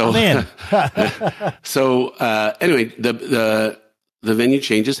 I'm in. Anyway, the venue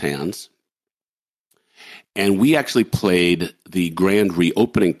changes hands. And we actually played the grand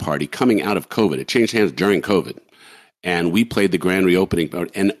reopening party coming out of COVID. It changed hands during COVID. And we played the grand reopening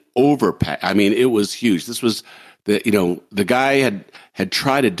party and overpack. I mean, it was huge. This was the guy had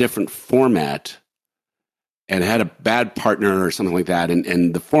tried a different format and had a bad partner or something like that.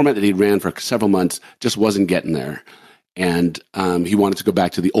 And the format that he ran for several months just wasn't getting there. And he wanted to go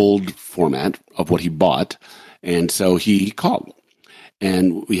back to the old format of what he bought. And so he called.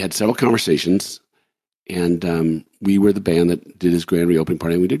 And we had several conversations. And we were the band that did his grand reopening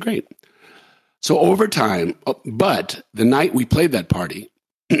party, and we did great. So over time, but the night we played that party,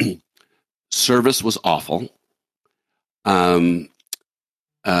 service was awful. The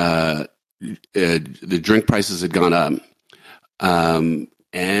drink prices had gone up, and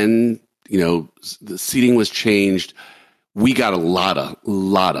the seating was changed. We got a lot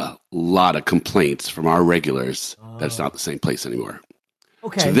of complaints from our regulars that it's not the same place anymore.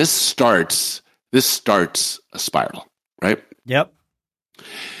 Okay, so this starts a spiral, right? Yep.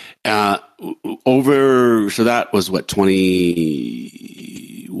 So that was what,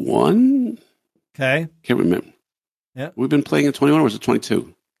 21? Okay. Can't remember. Yeah. We've been playing in 21, or was it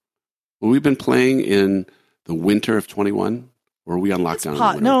 22? Well, we've been playing in the winter of 21, or were we on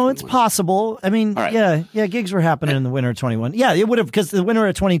lockdown? It's possible. I mean, right. Yeah, gigs were happening in the winter of 21. Yeah, it would have, because the winter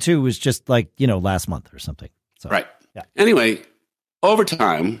of 22 was just like, last month or something. So, right. Yeah. Anyway, over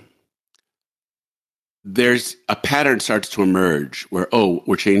time, there's a pattern starts to emerge where,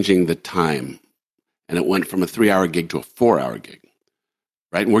 we're changing the time. And it went from a 3-hour gig to a 4-hour gig,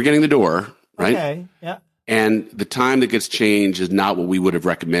 right? And we're getting the door, right? Okay, yeah. And the time that gets changed is not what we would have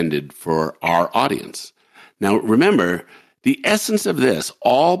recommended for our audience. Now, remember, the essence of this,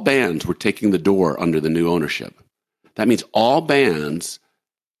 all bands were taking the door under the new ownership. That means all bands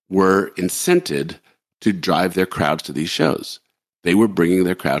were incented to drive their crowds to these shows. They were bringing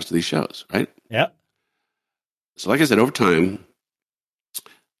their crowds to these shows, right? Yeah. So like I said, over time,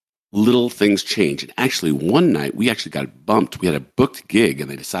 little things change. And actually, one night, we actually got bumped. We had a booked gig,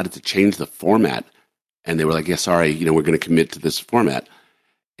 and they decided to change the format. And they were like, yeah, sorry, we're going to commit to this format.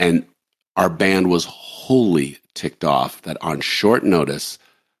 And our band was wholly ticked off that on short notice,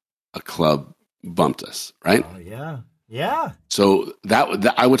 a club bumped us, right? Oh, yeah. Yeah. So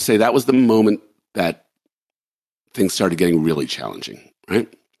that I would say that was the moment that things started getting really challenging,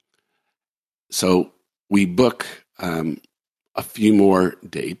 right? So we book a few more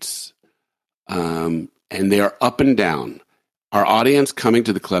dates, and they are up and down. Our audience coming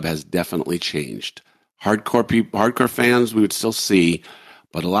to the club has definitely changed. Hardcore fans we would still see,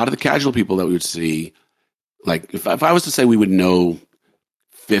 but a lot of the casual people that we would see, like if I was to say we would know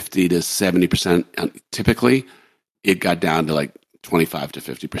 50 to 70%. Typically, it got down to like 25 to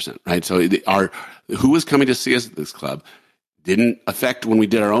 50%, right? So who was coming to see us at this club didn't affect when we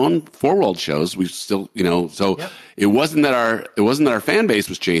did our own 4 World shows. We still, so it wasn't that our fan base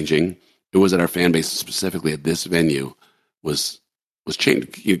was changing. It was that our fan base specifically at this venue was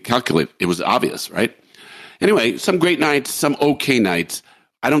changing. You calculate, it was obvious, right? Anyway, some great nights, some okay nights.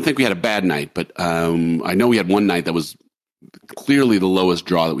 I don't think we had a bad night, but I know we had one night that was clearly the lowest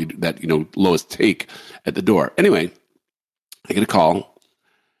draw lowest take at the door. Anyway, I get a call,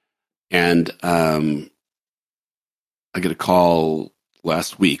 and I get a call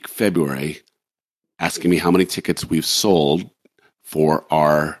last week, February, asking me how many tickets we've sold for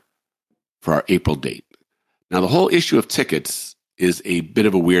our April date. Now, the whole issue of tickets is a bit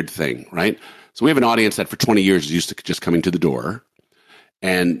of a weird thing, right? So we have an audience that for 20 years is used to just coming to the door,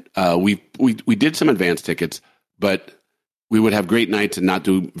 and we did some advance tickets, but we would have great nights and not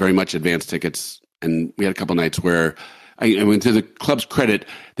do very much advance tickets. And we had a couple nights where, I mean, to the club's credit,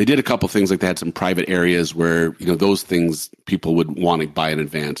 they did a couple things, like they had some private areas where, those things people would want to buy in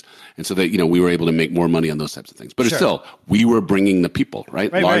advance. And so that, we were able to make more money on those types of things. But still, we were bringing the people,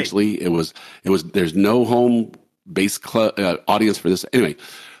 right? Largely, right. It was, there's no home-based audience for this. Anyway,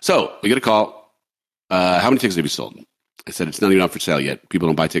 so we get a call. How many tickets have you sold? I said, it's not even up for sale yet. People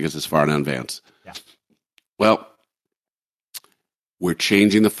don't buy tickets this far in advance. Yeah. Well, we're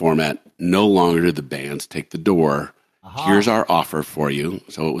changing the format. No longer do the bands take the door. Here's our offer for you.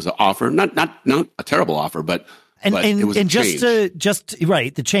 So it was an offer, not a terrible offer, but it was a change. just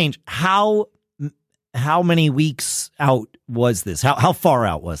right, the change. How many weeks out was this? How far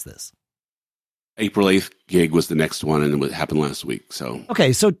out was this? April 8th gig was the next one, and it happened last week. So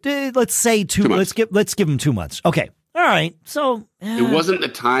okay, so let's say 2 months. Let's give them 2 months. Okay. All right, so it wasn't the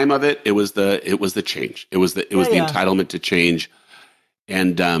time of it. It was the change. It was the entitlement to change,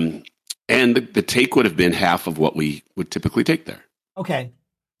 and the take would have been half of what we would typically take there. Okay,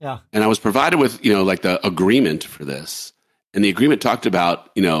 yeah. And I was provided with like the agreement for this, and the agreement talked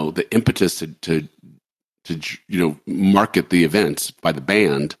about the impetus to market the events by the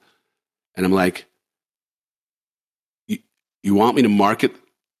band, and I'm like, you want me to market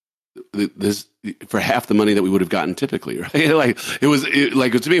this for half the money that we would have gotten typically, right? To me,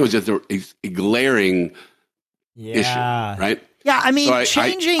 it was just a glaring issue, right? Yeah, I mean, so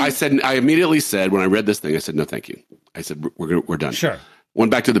changing. I immediately said, when I read this thing, I said, no, thank you. I said, we're done. Sure.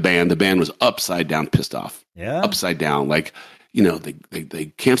 Went back to the band. The band was upside down, pissed off. Yeah. Upside down. They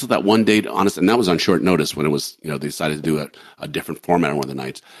canceled that one date, and that was on short notice when it was, they decided to do a different format on one of the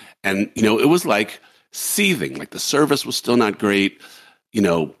nights. And, it was like seething. Like the service was still not great.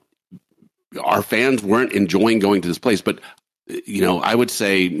 Our fans weren't enjoying going to this place. But, I would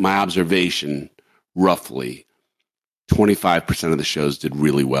say my observation, roughly, 25% of the shows did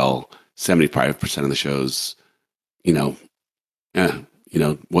really well. 75% of the shows, the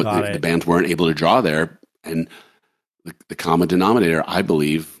bands weren't able to draw there. And the common denominator, I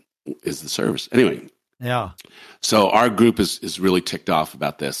believe, is the service. Anyway. Yeah. So our group is really ticked off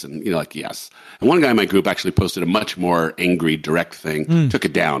about this, and yes. And one guy in my group actually posted a much more angry, direct thing. Took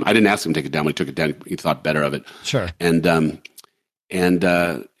it down. I didn't ask him to take it down. But he took it down. He thought better of it. Sure. And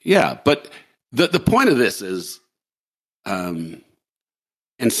yeah. But the point of this is, and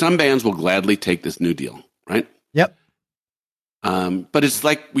some bands will gladly take this new deal, right? Yep. But it's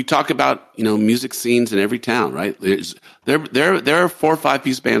like we talk about, music scenes in every town, right? There are 4 or 5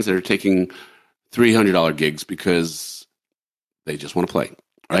 piece bands that are taking $300 gigs because they just want to play,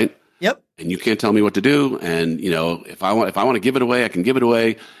 right? Yep. And you can't tell me what to do. And if I want to give it away, I can give it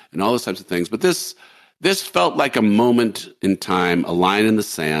away, and all those types of things. But this felt like a moment in time, a line in the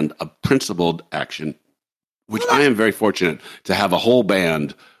sand, a principled action, which I am very fortunate to have a whole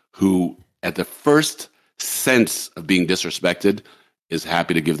band who, at the first sense of being disrespected, is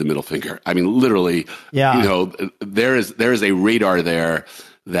happy to give the middle finger. I mean, literally, there is a radar there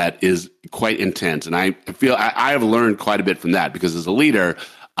that is quite intense. And I feel I have learned quite a bit from that, because as a leader,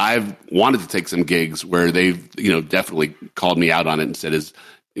 I've wanted to take some gigs where they've, definitely called me out on it and said,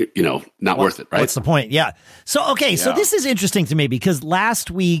 not worth it, right? What's the point? Yeah. So, okay. Yeah. So this is interesting to me, because last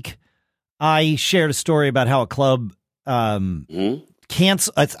week I shared a story about how a club,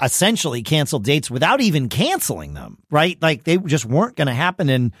 essentially canceled dates without even canceling them, right? Like they just weren't going to happen.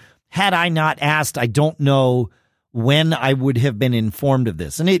 And had I not asked, I don't know when I would have been informed of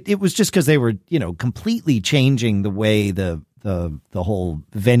this. And it was just because they were, completely changing the way the whole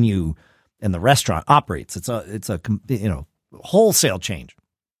venue and the restaurant operates. It's a wholesale change.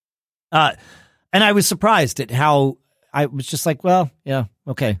 And I was surprised at how I was just like, well, yeah,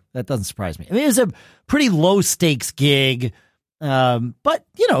 okay, that doesn't surprise me. I mean, it was a pretty low stakes gig. But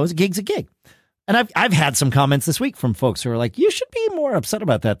a gig's a gig. And I've had some comments this week from folks who are like, you should be more upset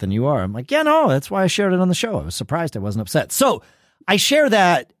about that than you are. I'm like, yeah, no, that's why I shared it on the show. I was surprised I wasn't upset. So I share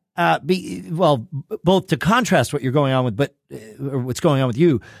that, both to contrast what you're going on with, or what's going on with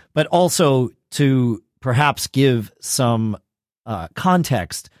you, but also to perhaps give some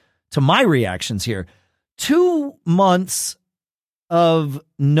context to my reactions here. 2 months of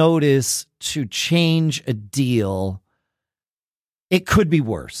notice to change a deal. It could be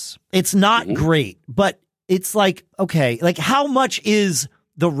worse. It's not great, but it's like, okay, like how much is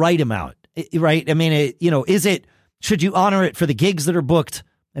the right amount, right? I mean, should you honor it for the gigs that are booked?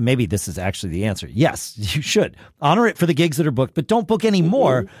 And maybe this is actually the answer. Yes, you should honor it for the gigs that are booked, but don't book any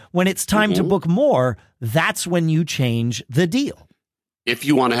more. When it's time to book more, that's when you change the deal. If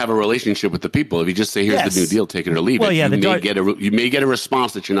you want to have a relationship with the people, if you just say, here's the new deal, take it or leave it, you may get a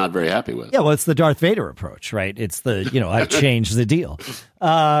response that you're not very happy with. Yeah, well, it's the Darth Vader approach, right? It's I've changed the deal.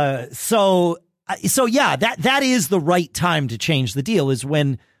 So yeah, that is the right time to change the deal, is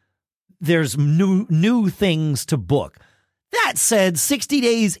when there's new things to book. That said, 60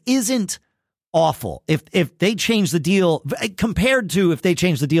 days isn't awful. If they change the deal, compared to if they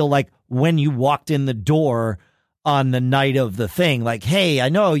change the deal like when you walked in the door on the night of the thing, like, hey, I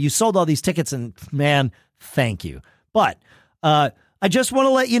know you sold all these tickets and man, thank you. But I just want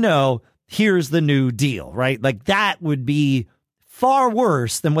to let you know, here's the new deal, right? Like that would be far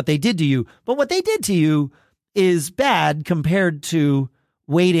worse than what they did to you. But what they did to you is bad compared to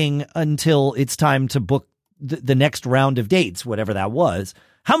waiting until it's time to book the next round of dates, whatever that was.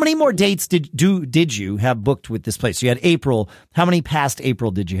 How many more dates did you have booked with this place? So you had April. How many past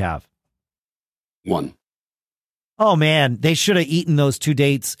April did you have? 1. Oh man, they should have eaten those 2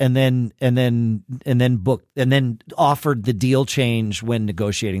 dates and then booked and then offered the deal change when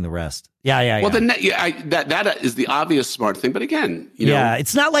negotiating the rest. Yeah. Well, that is the obvious smart thing. But again,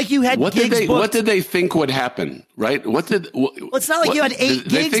 it's not like you had gigs booked. What did they think would happen, right? Well, it's not like you had 8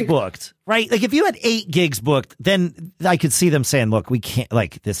 gigs booked, right? Like if you had 8 gigs booked, then I could see them saying, "Look, we can't.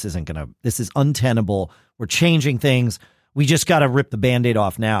 Like this is untenable. We're changing things. We just got to rip the Band-Aid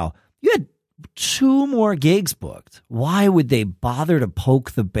off now." You had 2 more gigs booked. Why would they bother to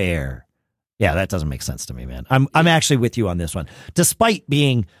poke the bear? Yeah, that doesn't make sense to me, man. I'm actually with you on this one. Despite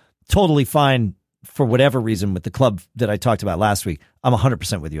being totally fine for whatever reason with the club that I talked about last week, I'm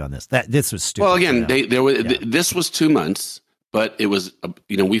 100% with you on this. This was stupid. Well, again, this was 2 months, but it was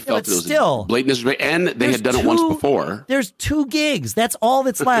we felt it was still blatant, and they had done it once before. There's 2 gigs. That's all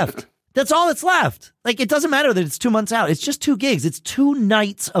that's left. That's all that's left. Like, it doesn't matter that it's 2 months out. It's just 2 gigs. It's 2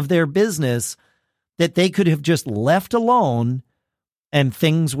 nights of their business that they could have just left alone, and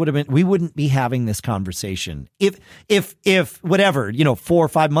things would have been, we wouldn't be having this conversation. If whatever, 4 or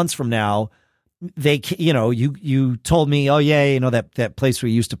 5 months from now, they, you told me, oh yeah, that place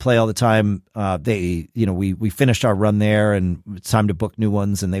we used to play all the time, we finished our run there and it's time to book new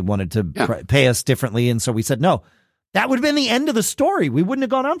ones, and they wanted to pay us differently. And so we said, no. That would have been the end of the story. We wouldn't have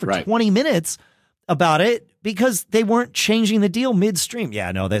gone on for 20 minutes about it because they weren't changing the deal midstream.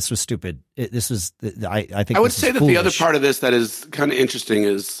 Yeah, no, this was stupid. I think I would say that foolish. The other part of this that is kind of interesting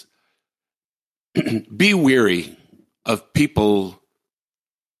is be weary of people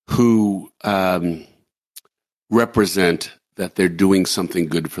who represent that they're doing something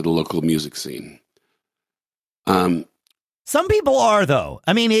good for the local music scene. Some people are, though.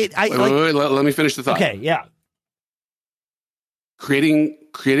 I mean, wait, let me finish the thought. Okay, yeah.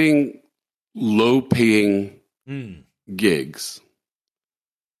 Creating low-paying gigs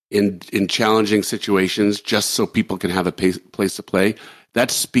in challenging situations just so people can have a place to play,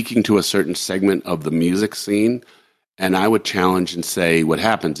 that's speaking to a certain segment of the music scene. And I would challenge and say what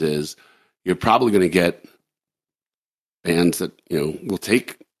happens is you're probably going to get bands that will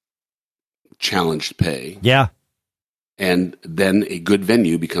take challenged pay. Yeah. And then a good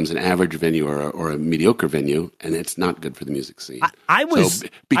venue becomes an average venue or a mediocre venue, and it's not good for the music scene. So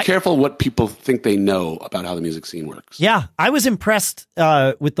be careful what people think they know about how the music scene works. Yeah, I was impressed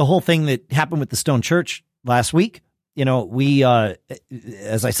with the whole thing that happened with the Stone Church last week. We,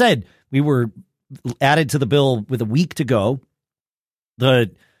 as I said, we were added to the bill with a week to go.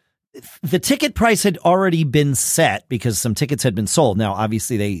 The ticket price had already been set because some tickets had been sold. Now,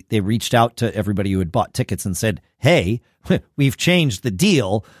 obviously, they reached out to everybody who had bought tickets and said, hey, we've changed the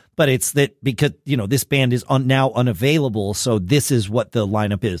deal, but it's that because, this band is now unavailable, so this is what the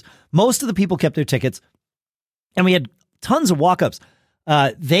lineup is. Most of the people kept their tickets, and we had tons of walk-ups.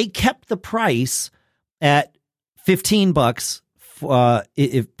 They kept the price at $15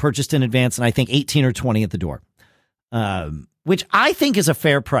 if purchased in advance, and I think 18 or 20 at the door. Which I think is a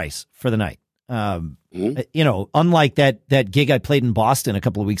fair price for the night. Unlike that gig I played in Boston a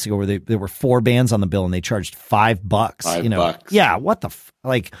couple of weeks ago where there were 4 bands on the bill and they charged $5. $5. Yeah. What the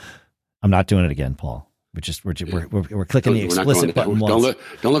I'm not doing it again, Paul. We're clicking the explicit button. Don't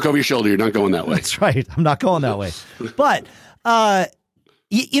look over your shoulder. You're not going that way. That's right. I'm not going that way. But,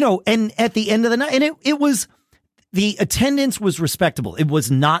 and at the end of the night, and it was, the attendance was respectable. It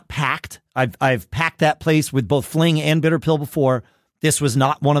was not packed. I've packed that place with both Fling and Bitter Pill before. This was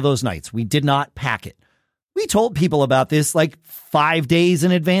not one of those nights. We did not pack it. We told people about this like 5 days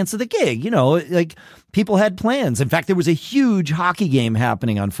in advance of the gig. Like people had plans. In fact, there was a huge hockey game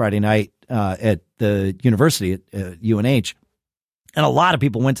happening on Friday night at the university at UNH, and a lot of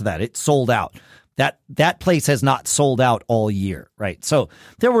people went to that. It sold out. That place has not sold out all year, right? So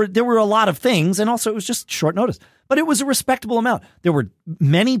there were a lot of things, and also it was just short notice, but it was a respectable amount. There were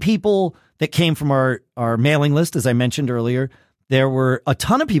many people that came from our mailing list, as I mentioned earlier. There were a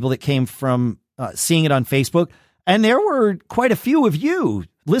ton of people that came from seeing it on Facebook, and there were quite a few of you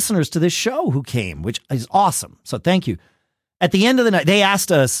listeners to this show who came, which is awesome. So thank you. At the end of the night, they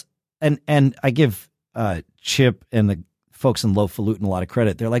asked us, and I give Chip and the folks in Low Falutin a lot of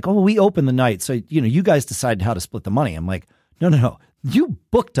credit. They're like, oh, we opened the night, so you guys decided how to split the money. I'm like, no. You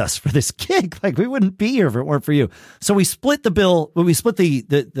booked us for this gig. Like, we wouldn't be here if it weren't for you. So we split the bill. We split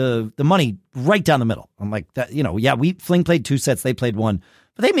the money right down the middle. I'm like, Fling played 2 sets. They played 1.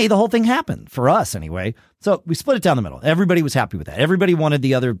 But they made the whole thing happen for us anyway. So we split it down the middle. Everybody was happy with that. Everybody wanted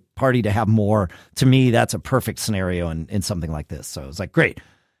the other party to have more. To me, that's a perfect scenario in something like this. So it was like, great.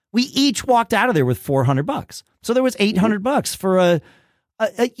 We each walked out of there with $400. So there was $800 for a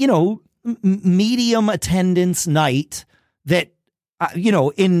medium attendance night that,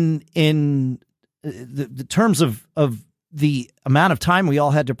 in the terms of the amount of time we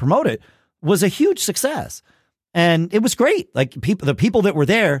all had to promote it, was a huge success. And it was great. Like the people that were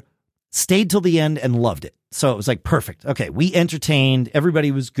there stayed till the end and loved it. So it was like, perfect. Okay. We entertained.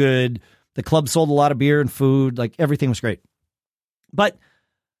 Everybody was good. The club sold a lot of beer and food. Like everything was great. But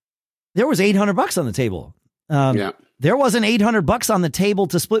there was $800 on the table. There wasn't $800 on the table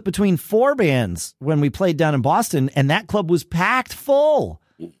to split between 4 bands when we played down in Boston, and that club was packed full.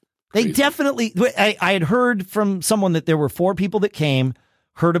 They definitely, I had heard from someone that there were 4 people that came,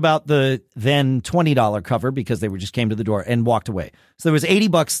 heard about the then $20 cover because they just came to the door and walked away. So there was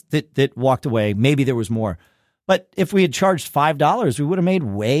 $80 that walked away. Maybe there was more. But if we had charged $5, we would have made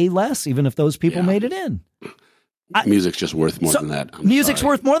way less, even if those people made it in. Music's just worth more than that. Music's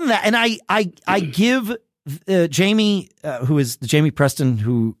worth more than that. And I give Jamie, who is Jamie Preston,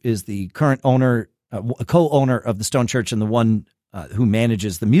 who is the current owner, co-owner of the Stone Church and the one who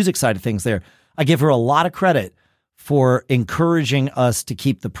manages the music side of things there. I give her a lot of credit for encouraging us to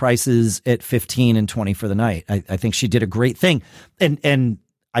keep the prices at $15 and $20 for the night. I think she did a great thing. And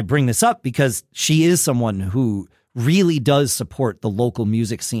I bring this up because she is someone who really does support the local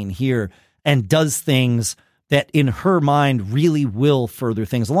music scene here and does things that in her mind really will further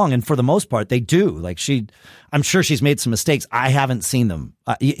things along. And for the most part, they do. Like I'm sure she's made some mistakes. I haven't seen them.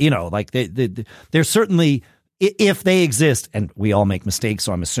 They're certainly, if they exist, and we all make mistakes,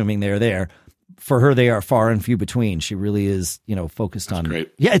 so I'm assuming they're there. For her, they are far and few between. She really is, focused on.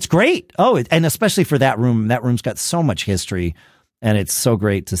 Great. Yeah, it's great. Oh, and especially for that room. That room's got so much history, and it's so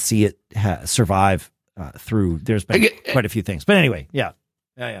great to see it survive through. There's been quite a few things, but anyway, yeah.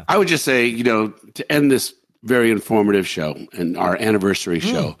 I would just say, to end this very informative show and our anniversary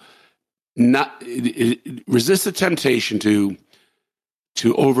show, resist the temptation to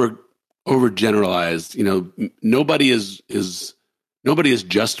overgeneralize. Nobody is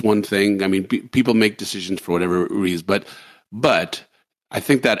just one thing. I mean, people make decisions for whatever reason, but I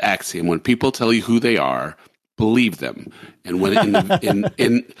think that axiom, when people tell you who they are, believe them. And when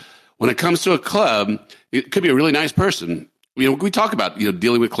when it comes to a club, it could be a really nice person. We talk about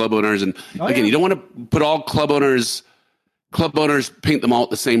dealing with club owners, and you don't want to put all club owners paint them all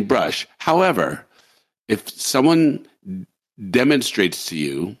with the same brush. However, if someone demonstrates to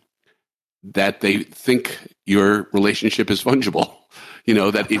you that they think your relationship is fungible,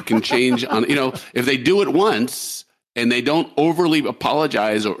 that it can change on, if they do it once and they don't overly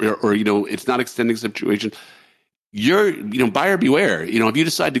apologize or it's not extending situation, you're, buyer beware. If you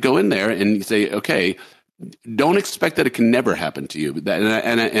decide to go in there and you say, okay, don't expect that it can never happen to you.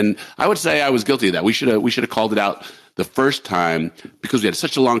 And I would say I was guilty of that. We should have called it out the first time because we had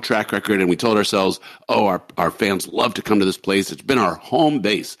such a long track record, and we told ourselves, oh, our fans love to come to this place. It's been our home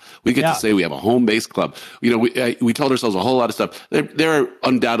base. We get to say we have a home base club. We told ourselves a whole lot of stuff. There are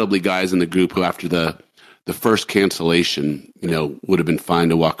undoubtedly guys in the group who, after the first cancellation, would have been fine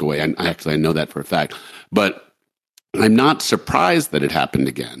to walk away. I know that for a fact. But I'm not surprised that it happened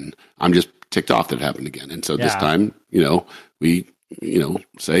again. I'm just ticked off that it happened again. And so this time, we,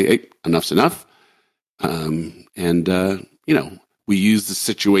 say, hey, enough's enough. We use the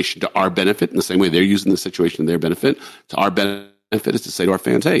situation to our benefit in the same way they're using the situation to their benefit. To our benefit is to say to our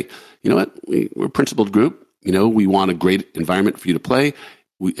fans, hey, you know what? We're a principled group. We want a great environment for you to play.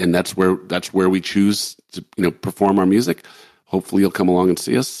 And that's where we choose to, perform our music. Hopefully you'll come along and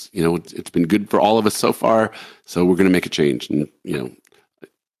see us. It's been good for all of us so far. So we're going to make a change. And,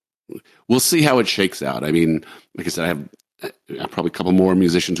 we'll see how it shakes out. I mean, like I said, I have probably a couple more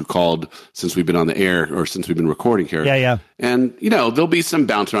musicians who called since we've been on the air or since we've been recording here. Yeah. And, there'll be some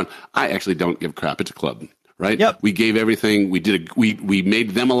bounce around. I actually don't give a crap. It's a club, right? Yep. We gave everything. We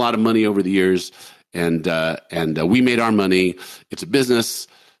made them a lot of money over the years, and we made our money. It's a business.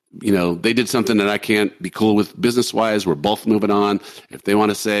 They did something that I can't be cool with business-wise. We're both moving on. If they want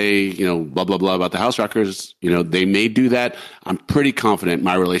to say, blah, blah, blah about the House Rockers, they may do that. I'm pretty confident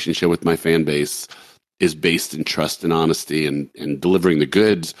my relationship with my fan base is based in trust and honesty and delivering the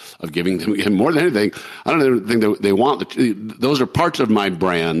goods of giving them more than anything. I don't think that they want those are parts of my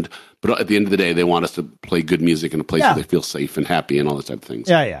brand, but at the end of the day, they want us to play good music in a place where they feel safe and happy and all those type of things.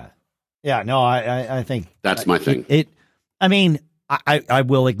 Yeah. No, I think that's my thing. I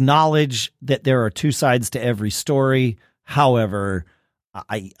will acknowledge that there are two sides to every story. However,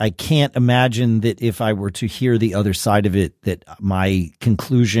 I can't imagine that if I were to hear the other side of it, that my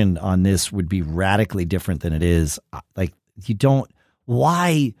conclusion on this would be radically different than it is. Like, you don't,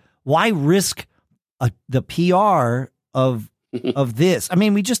 why risk the PR of this? I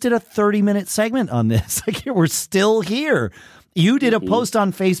mean, we just did a 30-minute segment on this. Like, we're still here. You did a post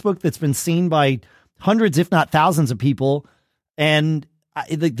on Facebook that's been seen by hundreds, if not thousands of people. And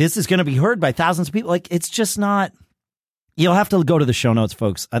this is going to be heard by thousands of people. Like, it's just not. You'll have to go to the show notes,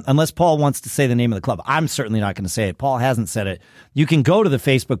 folks, unless Paul wants to say the name of the club. I'm certainly not going to say it. Paul hasn't said it. You can go to the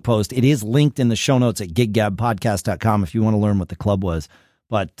Facebook post. It is linked in the show notes at giggabpodcast.com if you want to learn what the club was.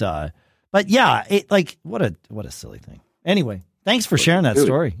 But yeah, what a silly thing. Anyway, thanks for sharing that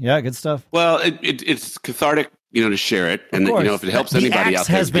story. Yeah, good stuff. Well, it's cathartic, to share it, and if it helps anybody out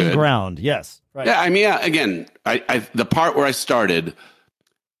there, has been ground. Yes. Right. Yeah, I mean, again, I the part where I started,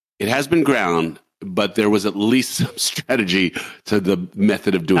 it has been ground, but there was at least some strategy to the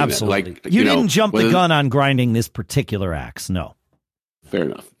method of doing it. Like, you didn't jump the gun on grinding this particular axe. No. Fair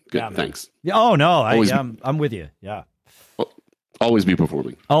enough. Good. Yeah, thanks. Oh no, I'm with you. Yeah. Always be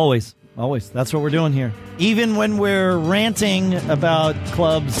performing. Always. That's what we're doing here. Even when we're ranting about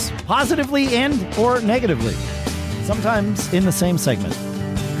clubs positively and or negatively, sometimes in the same segment.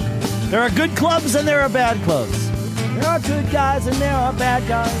 There are good clubs and there are bad clubs. There are good guys and there are bad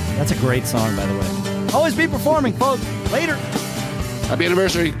guys. That's a great song, by the way. Always be performing, folks. Later. Happy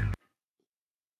anniversary.